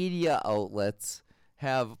major media outlets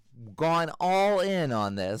have gone all in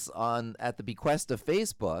on this at the bequest of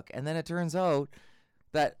Facebook, and then it turns out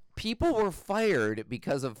that people were fired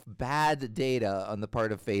because of bad data on the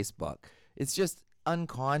part of Facebook. It's just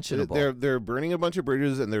unconscionable. They're burning a bunch of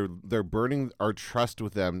bridges, and they're burning our trust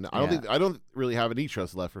with them. I don't really have any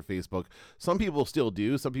trust left for Facebook. Some people still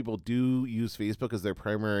do. Some people do use Facebook as their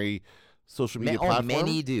primary social media platform.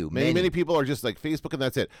 Many do. Many people are just like Facebook and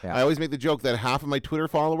that's it. Yeah. I always make the joke that half of my Twitter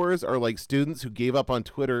followers are like students who gave up on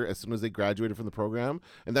Twitter as soon as they graduated from the program,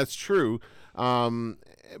 and that's true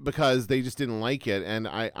because they just didn't like it. And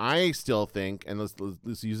I still think, and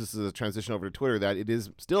let's use this as a transition over to Twitter, that it is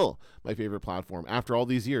still my favorite platform. After all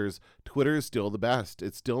these years, Twitter is still the best.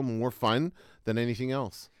 It's still more fun than anything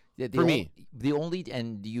else. For me. The only,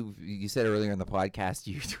 and you said earlier in the podcast,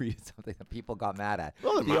 you tweeted something that people got mad at.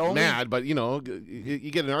 Well, I'm not mad, but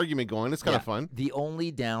you get an argument going. It's kind of fun. The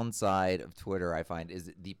only downside of Twitter, I find,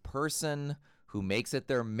 is the person who makes it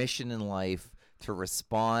their mission in life to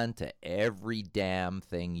respond to every damn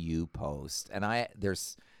thing you post. And I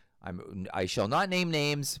shall not name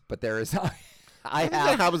names, but there is. I think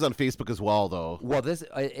that happens on Facebook as well, though. Well,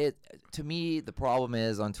 to me, the problem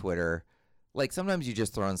is on Twitter. Like, sometimes you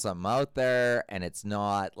just throwing something out there, and it's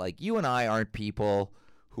not, like, you and I aren't people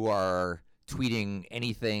who are tweeting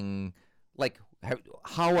anything, like,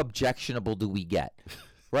 how objectionable do we get?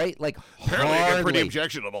 Right? Like, apparently pretty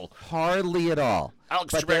objectionable. Hardly at all.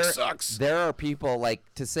 Alex Trebek sucks. There are people, like,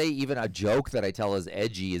 to say even a joke that I tell is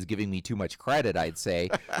edgy is giving me too much credit, I'd say.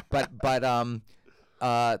 but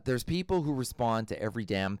there's people who respond to every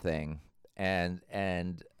damn thing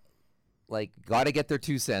and like, got to get their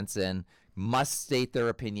 2 cents in, must state their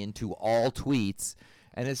opinion to all tweets,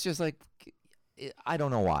 and it's just like, I don't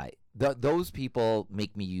know why. Those people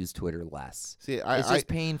make me use Twitter less. See, it's just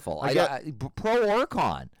painful. Pro or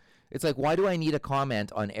con. It's like, why do I need a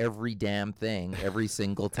comment on every damn thing every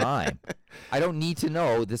single time? I don't need to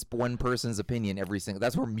know this one person's opinion every single.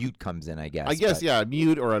 That's where mute comes in, I guess.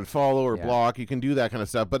 Mute or unfollow or block. You can do that kind of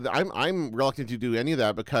stuff. But I'm reluctant to do any of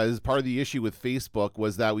that because part of the issue with Facebook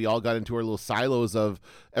was that we all got into our little silos of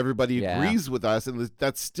everybody agrees with us, and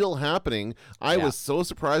that's still happening. I was so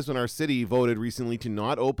surprised when our city voted recently to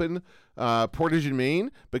not open Portage in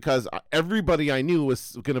Maine because everybody I knew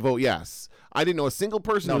was going to vote yes. I didn't know a single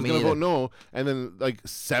person who was going to vote no, and then like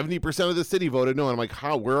 70% of the city voted no. And I'm like,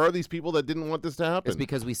 where are these people that didn't want this to happen? It's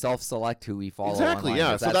because we self-select who we follow. Exactly,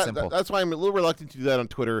 online. yeah. So that's why I'm a little reluctant to do that on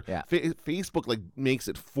Twitter. Yeah. Facebook like makes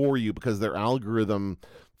it for you because their algorithm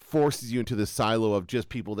forces you into this silo of just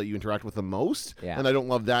people that you interact with the most, and I don't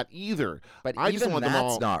love that either. But I just want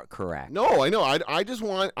that's not correct. No, I know. I just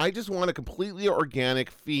want a completely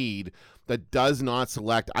organic feed that does not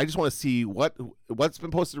select. I just want to see what's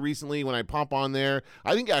been posted recently when I pop on there.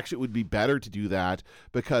 I think actually it would be better to do that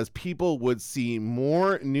because people would see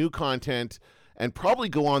more new content and probably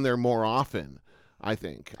go on there more often. I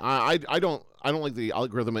think. I don't like the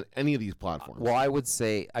algorithm in any of these platforms. Well, I would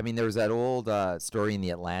say, I mean, there was that old story in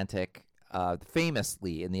the Atlantic,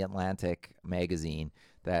 famously in the Atlantic magazine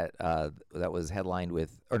that was headlined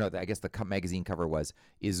with, or no, I guess the magazine cover was,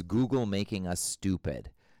 "Is Google making us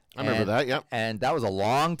stupid?" I remember that, yep. And that was a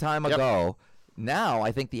long time ago. Now,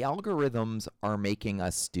 I think the algorithms are making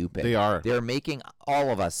us stupid. They are. They're making all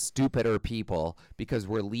of us stupider people because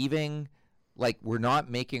we're leaving, like, we're not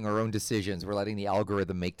making our own decisions. We're letting the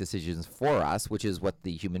algorithm make decisions for us, which is what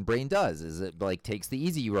the human brain does, is it, like, takes the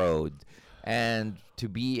easy road. And to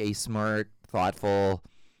be a smart, thoughtful,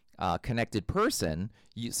 connected person,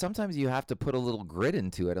 sometimes you have to put a little grit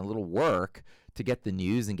into it, a little work, to get the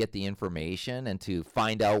news and get the information and to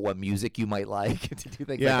find out what music you might like to do things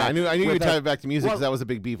like that. Yeah, I knew you would tie it back to music because that was a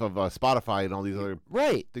big beef of Spotify and all these other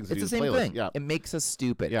things. It's the same thing. Yeah. It makes us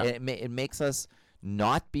stupid. Yeah. It makes us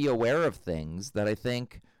not be aware of things that I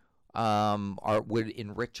think would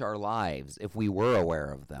enrich our lives if we were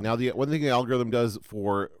aware of them. Now, the one thing the algorithm does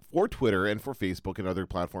for Twitter and for Facebook and other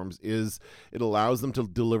platforms is it allows them to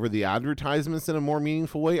deliver the advertisements in a more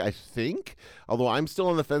meaningful way, I think. Although I'm still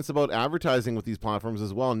on the fence about advertising with these platforms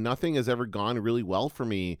as well. Nothing has ever gone really well for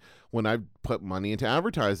me when I've put money into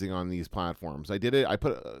advertising on these platforms. I did it. I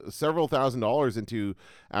put several $1,000s into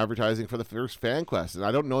advertising for the first Fan Quest, and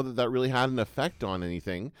I don't know that really had an effect on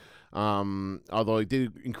anything. Although it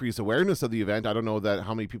did increase awareness of the event, I don't know that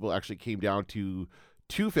how many people actually came down to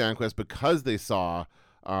to FanQuest because they saw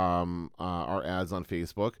our ads on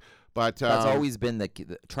Facebook. But that's always been the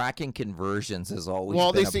tracking conversions has always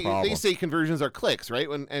well, been they a problem. they say conversions are clicks, right?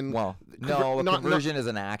 Conversion is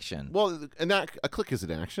an action. Well, a click is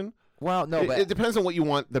an action. Well, no, but it depends on what you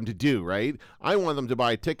want them to do, right? I want them to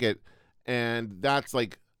buy a ticket, and that's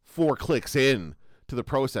like 4 clicks in to the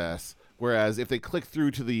process. Whereas if they click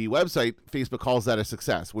through to the website, Facebook calls that a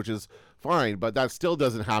success, which is fine, but that still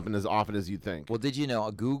doesn't happen as often as you'd think. Well, did you know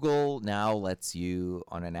Google now lets you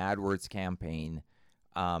on an AdWords campaign?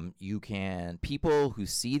 People who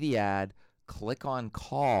see the ad click on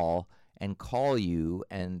call and call you,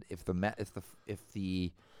 and if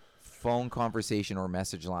the phone conversation or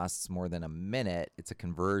message lasts more than a minute, it's a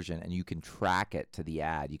conversion, and you can track it to the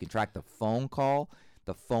ad. You can track the phone call,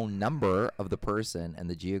 the phone number of the person, and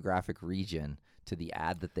the geographic region to the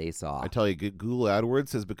ad that they saw. I tell you, Google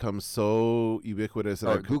AdWords has become so ubiquitous.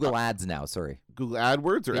 Or Google Ads now, sorry. Google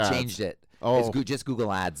AdWords or they ads? Changed it. Oh. It's just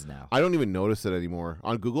Google Ads now. I don't even notice it anymore.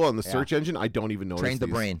 On Google, on the search engine, I don't even notice Train the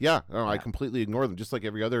these. brain. Yeah. I completely ignore them. Just like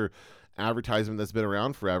every other advertisement that's been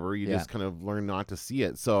around forever, you Yeah. just kind of learn not to see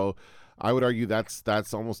it. So I would argue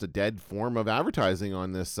that's almost a dead form of advertising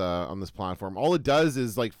on this platform. All it does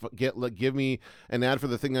is give me an ad for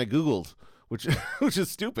the thing I Googled, which is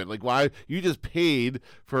stupid. Like, why you just paid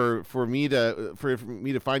for me to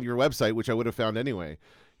find your website, which I would have found anyway.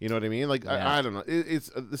 You know what I mean? Like, Yeah. I don't know. This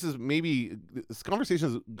conversation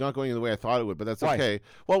is not going the way I thought it would, but that's Why? okay.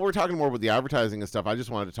 Well, we're talking more about the advertising and stuff. I just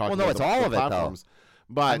wanted to talk Well, about no, it's the all of it, though. platforms.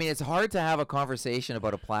 But I mean, it's hard to have a conversation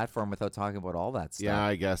about a platform without talking about all that stuff. yeah,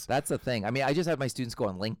 I guess. That's the thing. I mean, I just had my students go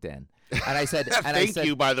on LinkedIn, and I said, Thank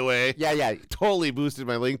you, by the way. Yeah. Totally boosted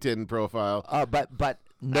my LinkedIn profile. But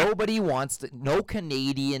nobody wants to. No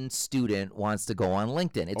Canadian student wants to go on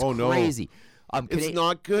LinkedIn. It's Oh, no. crazy. It's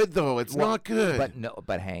not good though. It's not good.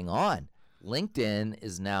 But hang on. LinkedIn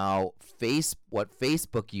is now what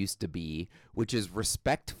Facebook used to be, which is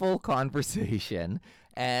respectful conversation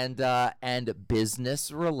and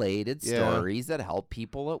business related stories that help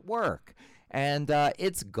people at work. And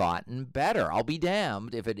it's gotten better. I'll be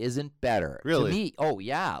damned if it isn't better. Really? To me, oh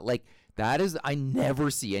yeah, like that is. I never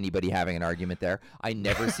see anybody having an argument there. I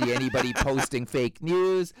never see anybody posting fake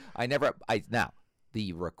news. Now.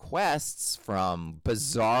 The requests from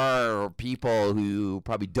bizarre people who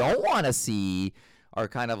probably don't want to see are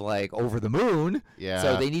kind of like over the moon. Yeah.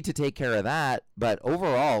 So they need to take care of that. But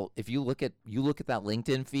overall, if you look at that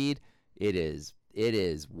LinkedIn feed, it is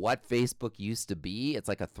what Facebook used to be. It's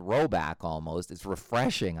like a throwback almost. It's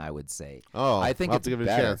refreshing, I would say. Oh, I think I'll have it's to give it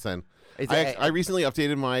better. a chance then. I recently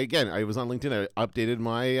updated I was on LinkedIn. I updated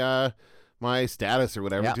my status or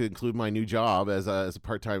whatever to include my new job as a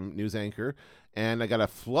part-time news anchor. And I got a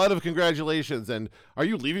flood of congratulations. And are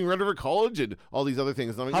you leaving Red River College and all these other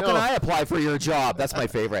things? And I'm like, How can I apply for your job? That's my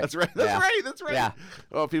favorite. That's right. That's right. Yeah.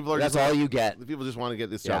 Oh, people are. That's all you get. People just want to get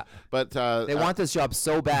this job. Yeah. But they want this job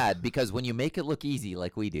so bad because when you make it look easy,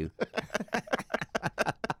 like we do.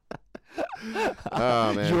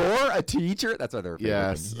 Oh man. You're a teacher. That's what they're.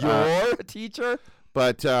 Yes. You're a teacher.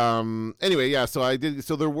 But anyway, yeah. So I did.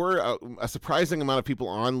 So there were a surprising amount of people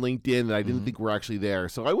on LinkedIn that I didn't think were actually there.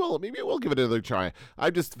 So maybe I will give it another try. I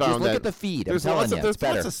just found look at the feed. There's I'm telling lots you, it's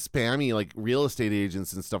better. lots of spammy like real estate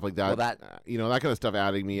agents and stuff like that. Well, that kind of stuff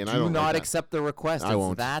adding me, and I do don't not like that. accept the request. I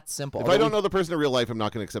won't. It's that simple. If I don't know the person in real life, I'm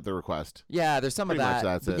not going to accept their request. Yeah, there's some Pretty of much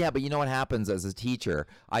that. that's it. Yeah, but you know what happens as a teacher?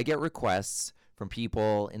 I get requests from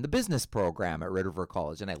people in the business program at Red River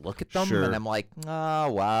College, and I look at them Sure. and I'm like,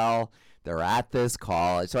 oh well, they're at this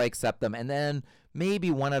college, so I accept them, and then maybe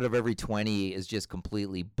 1 out of every 20 is just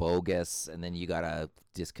completely bogus, and then you gotta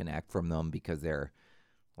disconnect from them because they're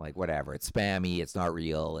like whatever, it's spammy, it's not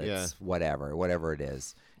real, it's whatever it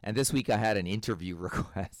is. And this week I had an interview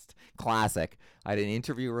request. Classic. I had an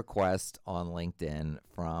interview request on LinkedIn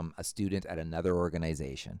from a student at another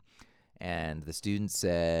organization. And the student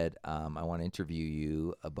said, I want to interview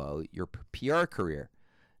you about your PR career.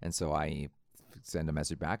 And so I send a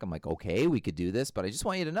message back. I'm like, okay, we could do this, but I just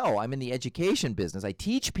want you to know I'm in the education business. I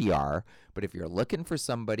teach PR, but if you're looking for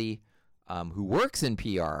somebody who works in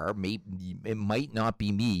PR, it might not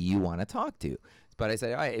be me you want to talk to. But I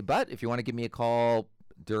said, all right, but if you want to give me a call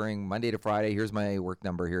during Monday to Friday, here's my work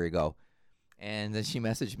number. Here you go. And then she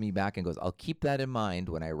messaged me back and goes, I'll keep that in mind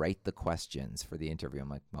when I write the questions for the interview. I'm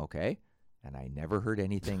like, okay. And I never heard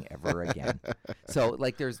anything ever again. So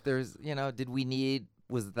like there's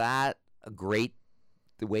was that a great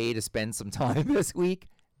way to spend some time this week?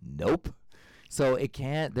 Nope. So it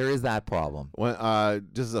can't. There is that problem. When,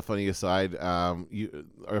 just as a funny aside,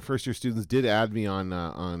 our first year students did add me on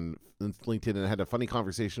LinkedIn, and I had a funny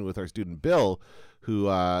conversation with our student Bill, who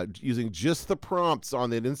using just the prompts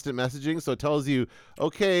on that instant messaging. So it tells you,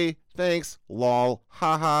 okay, thanks, lol,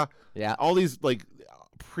 haha. Yeah. All these like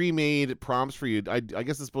pre-made prompts for you. I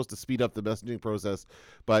guess it's supposed to speed up the messaging process,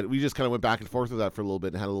 but we just kind of went back and forth with that for a little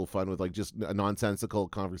bit and had a little fun with like just a nonsensical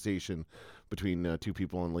conversation between two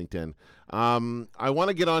people on LinkedIn. I want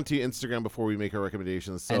to get onto Instagram before we make our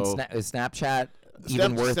recommendations. So and is Snapchat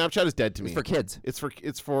even worth? Snapchat is dead to me. It's for kids.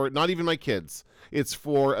 It's for not even my kids. It's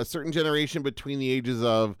for a certain generation between the ages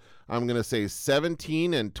of, I'm going to say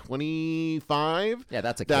 17 and 25. Yeah,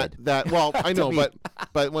 that's a kid. Well, I know,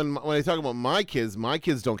 but when I talk about my kids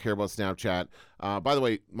don't care about Snapchat. By the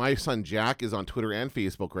way, my son Jack is on Twitter and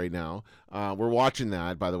Facebook right now. We're watching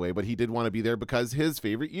that, by the way, but he did want to be there because his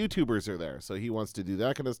favorite YouTubers are there. So he wants to do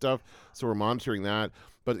that kind of stuff. So we're monitoring that.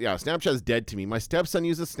 But yeah, Snapchat is dead to me. My stepson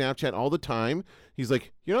uses Snapchat all the time. He's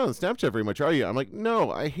like, you're not on Snapchat very much, are you? I'm like,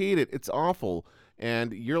 no, I hate it. It's awful.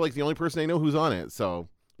 And you're like the only person I know who's on it. So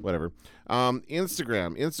whatever.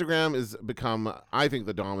 Instagram has become, I think,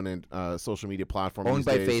 the dominant social media platform owned these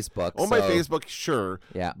by days. Facebook. Owned by Facebook, sure.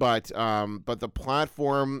 Yeah. But the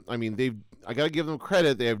platform, I mean, I got to give them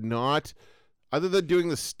credit. They have not, other than doing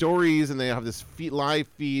the stories and they have this live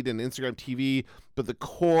feed and Instagram TV, but the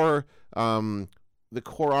core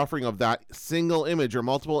offering of that single image or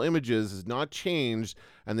multiple images has not changed,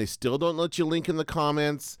 and they still don't let you link in the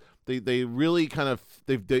comments. They really kind of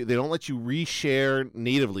they don't let you reshare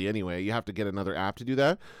natively anyway. You have to get another app to do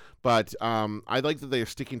that. But I like that they are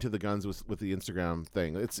sticking to the guns with the Instagram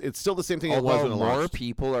thing. It's still the same thing it was when it launched. More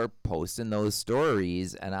people are posting those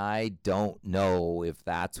stories, and I don't know if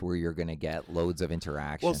that's where you're going to get loads of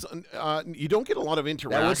interaction. Well, so, you don't get a lot of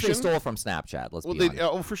interaction. Which they stole from Snapchat. Let's be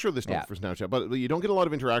honest. For sure they stole from Snapchat, but you don't get a lot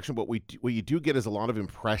of interaction. But what you do get is a lot of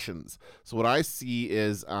impressions. So what I see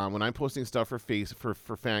is when I'm posting stuff for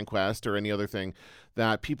FanQuest or any other thing,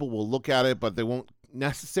 that people will look at it, but they won't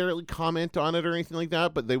necessarily comment on it or anything like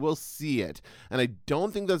that, but they will see it. And I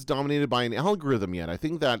don't think that's dominated by an algorithm yet. I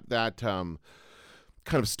think that kind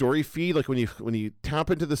of story feed, like when you tap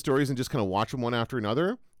into the stories and just kind of watch them one after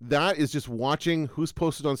another, that is just watching who's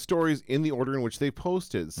posted on stories in the order in which they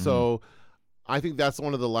posted. Mm-hmm. So I think that's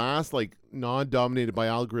one of the last like non-dominated by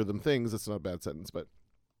algorithm things. That's not a bad sentence, but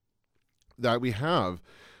that we have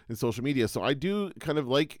in social media. So I do kind of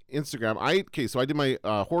like Instagram. So I did my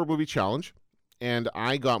horror movie challenge, and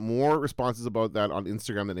I got more responses about that on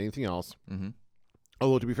Instagram than anything else. Mm-hmm.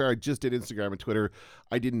 Although, to be fair, I just did Instagram and Twitter.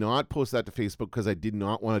 I did not post that to Facebook because I did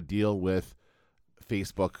not want to deal with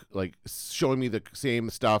Facebook, like, showing me the same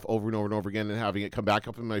stuff over and over and over again and having it come back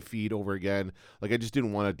up in my feed over again. Like, I just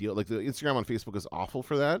didn't want to deal. Like, the Instagram on Facebook is awful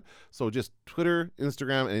for that. So just Twitter,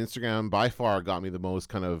 Instagram, and Instagram by far got me the most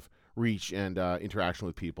kind of reach and interaction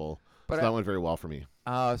with people. But so that went very well for me.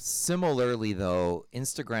 Similarly, though,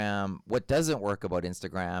 Instagram, what doesn't work about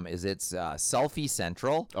Instagram is it's selfie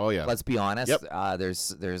central. Oh, yeah. Let's be honest. Yep.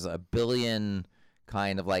 There's a billion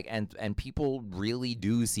kind of like, and people really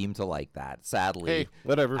do seem to like that, sadly. Hey,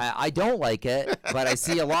 whatever. I don't like it, but I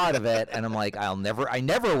see a lot of it, and I'm like, I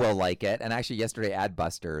never will like it. And actually, yesterday,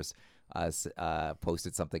 Adbusters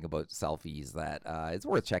posted something about selfies that it's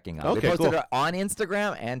worth checking out. Okay, they posted cool. it on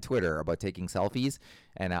Instagram and Twitter about taking selfies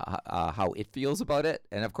and how it feels about it.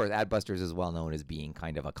 And of course, Adbusters is well known as being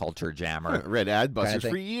kind of a culture jammer. Read Adbusters kind of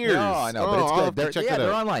for years. No, I know, but it's good.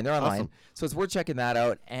 They're online. They're online. Awesome. So it's worth checking that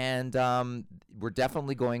out. And we're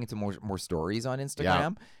definitely going into more stories on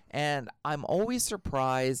Instagram. Yeah. And I'm always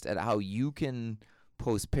surprised at how you can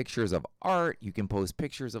post pictures of art. You can post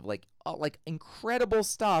pictures of like incredible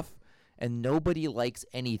stuff, and nobody likes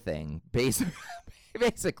anything.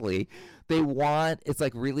 Basically, it's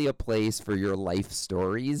like really a place for your life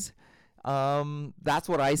stories. That's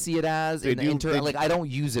what I see it as. Like, I don't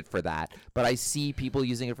use it for that, but I see people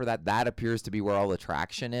using it for that. That appears to be where all the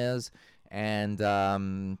traction is, and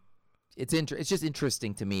it's just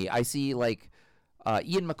interesting to me. I see like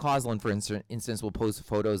Ian McCausland, for instance, will post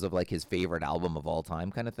photos of like his favorite album of all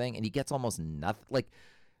time, kind of thing, and he gets almost nothing.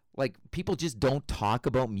 Like, people just don't talk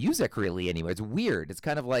about music really anymore. It's weird. It's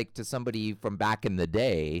kind of like, to somebody from back in the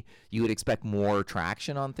day, you would expect more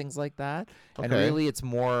traction on things like that. Okay. And really, it's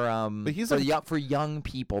more but for young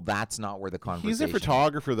people, that's not where the conversation is. He's a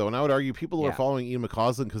photographer, though, and I would argue people are following Ian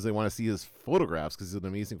McCausland because they want to see his photographs because he's an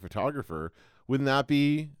amazing photographer. Wouldn't that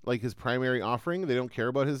be, like, his primary offering? They don't care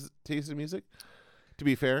about his taste in music? To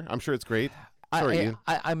be fair, I'm sure it's great. And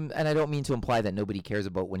I don't mean to imply that nobody cares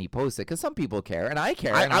about when he posts it, because some people care, and I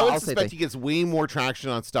care. And I would I'll say suspect he gets way more traction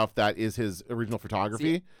on stuff that is his original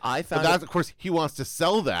photography. See, I found but that's, of course, he wants to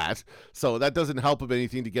sell that, so that doesn't help him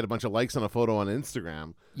anything to get a bunch of likes on a photo on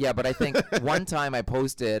Instagram. Yeah, but I think one time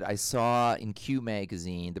I saw in Q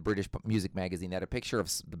magazine, the British music magazine, that a picture of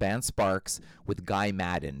the band Sparks with Guy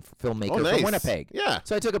Madden, filmmaker nice. from Winnipeg. Yeah.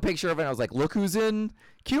 So I took a picture of it, and I was like, look who's in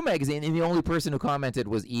Q magazine, and the only person who commented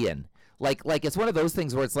was Ian. Like it's one of those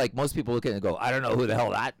things where it's like most people look at it and go, I don't know who the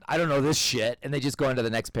hell that, I don't know this shit, and they just go into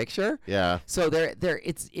the next picture. Yeah. So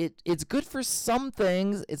it's good for some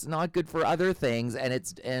things, it's not good for other things,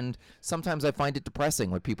 and sometimes I find it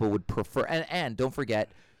depressing when people would prefer. And don't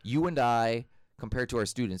forget, you and I, compared to our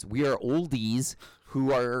students, we are oldies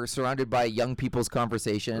who are surrounded by young people's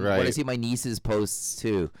conversation. Right. When I see my niece's posts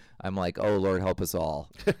too, I'm like, oh Lord, help us all.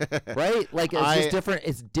 Right? Like it's just different.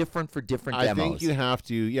 It's different for different demos. I think you have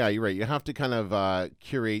to. Yeah, you're right. You have to kind of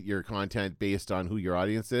curate your content based on who your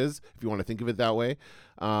audience is, if you want to think of it that way.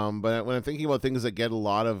 But when I'm thinking about things that get a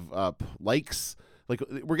lot of likes. Like,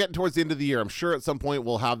 we're getting towards the end of the year. I'm sure at some point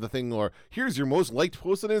we'll have the thing where here's your most liked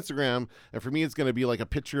post on Instagram. And for me, it's going to be like a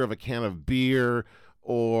picture of a can of beer,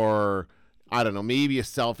 or I don't know, maybe a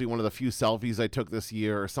selfie, one of the few selfies I took this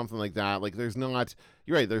year or something like that. Like, you're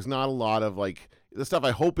right. There's not a lot of like the stuff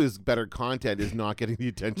I hope is better content is not getting the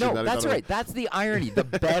attention. No, that's right. That's the irony. The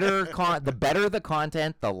better the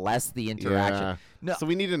content, the less the interaction. Yeah. No, so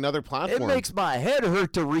we need another platform. It makes my head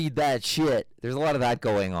hurt to read that shit. There's a lot of that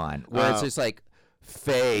going on where it's just like,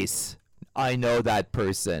 face, I know that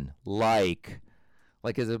person. Like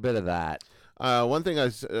there's a bit of that. One thing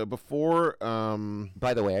before.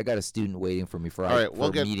 By the way, I got a student waiting for me for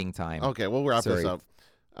meeting time. Okay, we'll wrap this up.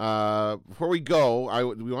 Before we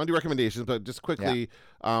go, we want to do recommendations, but just quickly,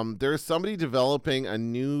 there's somebody developing a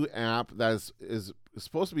new app that is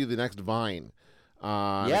supposed to be the next Vine.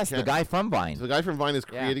 Yes, the guy from Vine. So the guy from Vine is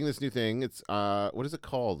creating this new thing. It's what is it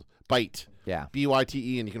called? Byte. Yeah.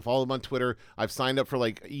 BYTE, and you can follow them on Twitter. I've signed up for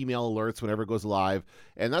like email alerts whenever it goes live,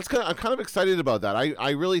 and I'm kind of excited about that. I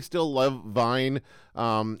really still love Vine.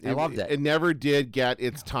 I loved it. It never did get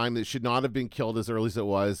its time. It should not have been killed as early as it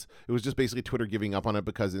was. It was just basically Twitter giving up on it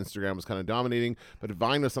because Instagram was kind of dominating. But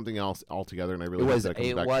Vine was something else altogether, and I really hope that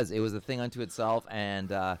comes back. It was a thing unto itself,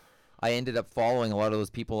 and I ended up following a lot of those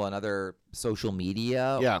people on other social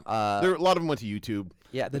media. Yeah, a lot of them went to YouTube.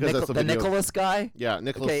 Yeah, the Nicholas guy. Yeah,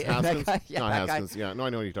 Nicholas Haskins. Not Haskins. Yeah, no, I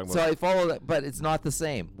know what you're talking about. So I followed it, but it's not the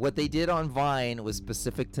same. What they did on Vine was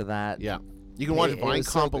specific to that. Yeah, you can watch Vine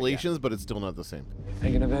compilations, but it's still not the same.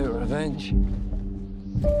 Thinking about revenge.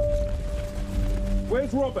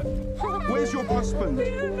 Where's Robert? Where's your husband?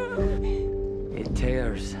 It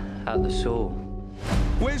tears at the soul.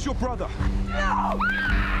 Where's your brother?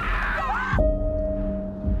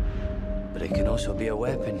 But it can also be a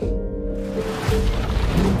weapon.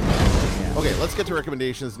 Okay, let's get to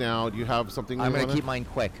recommendations now. Do you have something? I'm going to keep mine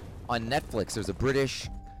quick. On Netflix, there's a British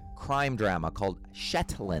crime drama called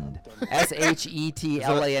Shetland.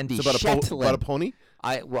 Shetland. It's about a pony?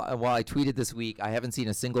 I tweeted this week, I haven't seen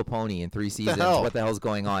a single pony in 3 seasons. What the hell's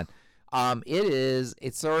going on?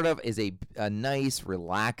 It sort of is a nice,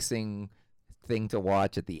 relaxing thing to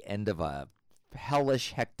watch at the end of a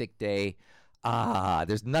hellish, hectic day.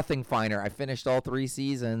 There's nothing finer. I finished all 3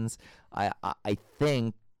 seasons. I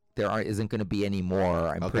think there isn't going to be any more.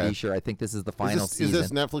 I'm pretty sure. I think this is the final season. Is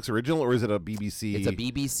this Netflix original or is it a BBC? It's a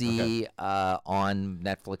BBC on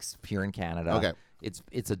Netflix here in Canada. Okay.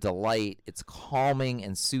 It's a delight. It's calming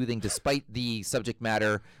and soothing, despite the subject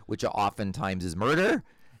matter, which oftentimes is murder.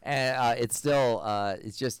 And it still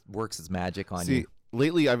it just works its magic on you.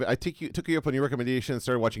 Lately, I took you up on your recommendation and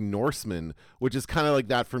started watching Norseman, which is kind of like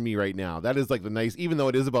that for me right now. That is like the nice, even though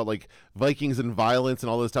it is about like Vikings and violence and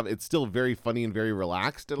all this stuff, it's still very funny and very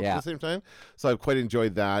relaxed at the same time. So I've quite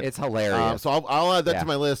enjoyed that. It's hilarious. So I'll add that to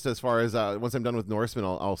my list as far as once I'm done with Norseman,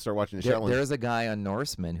 I'll start watching Shetland. There's a guy on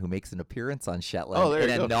Norseman who makes an appearance on Shetland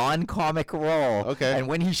in a non-comic role. Okay. And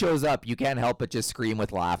when he shows up, you can't help but just scream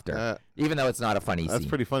with laughter, even though it's not a funny scene. That's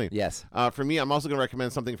pretty funny. Yes. For me, I'm also going to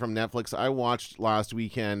recommend something from Netflix. I watched last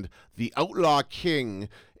weekend The Outlaw King,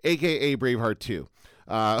 a.k.a. Braveheart 2,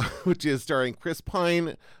 which is starring Chris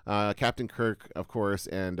Pine, Captain Kirk, of course,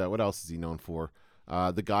 and what else is he known for?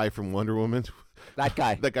 The guy from Wonder Woman. That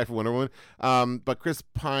guy. That guy from Wonder Woman. But Chris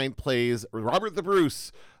Pine plays Robert the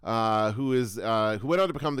Bruce, who went on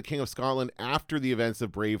to become the King of Scotland after the events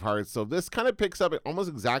of Braveheart. So this kind of picks up almost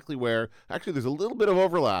exactly where, actually there's a little bit of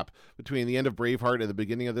overlap between the end of Braveheart and the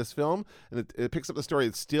beginning of this film, and it picks up the story.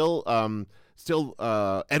 It's still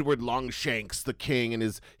Edward Longshanks, the king, and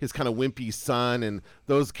his kind of wimpy son, and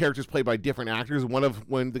those characters played by different actors.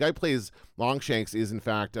 When the guy plays Longshanks is in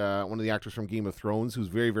fact one of the actors from Game of Thrones, who's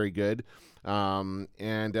very, very good. Overall,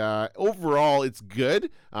 it's good.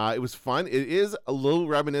 It was fun. It is a little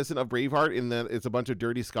reminiscent of Braveheart in that it's a bunch of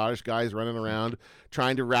dirty Scottish guys running around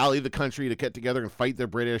trying to rally the country to get together and fight the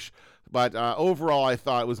British. But overall, I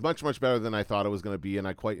thought it was much, much better than I thought it was going to be, and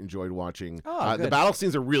I quite enjoyed watching. The battle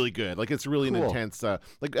scenes are really good. Like, it's really an intense.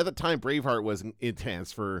 Like, at the time, Braveheart was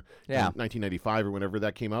intense for 1995 or whenever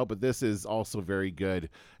that came out, but this is also very good.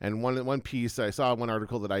 And one piece, I saw one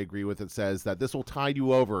article that I agree with that says that this will tide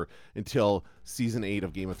you over until season 8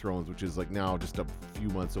 of Game of Thrones, which is like now just a few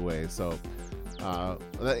months away. So,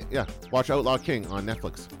 watch Outlaw King on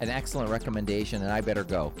Netflix. An excellent recommendation, and I better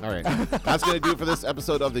go. All right. That's going to do it for this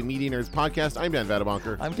episode of the Media Nerds Podcast. I'm Dan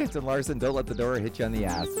Vadabonker. I'm Kenton Larson. Don't let the door hit you on the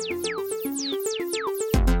ass.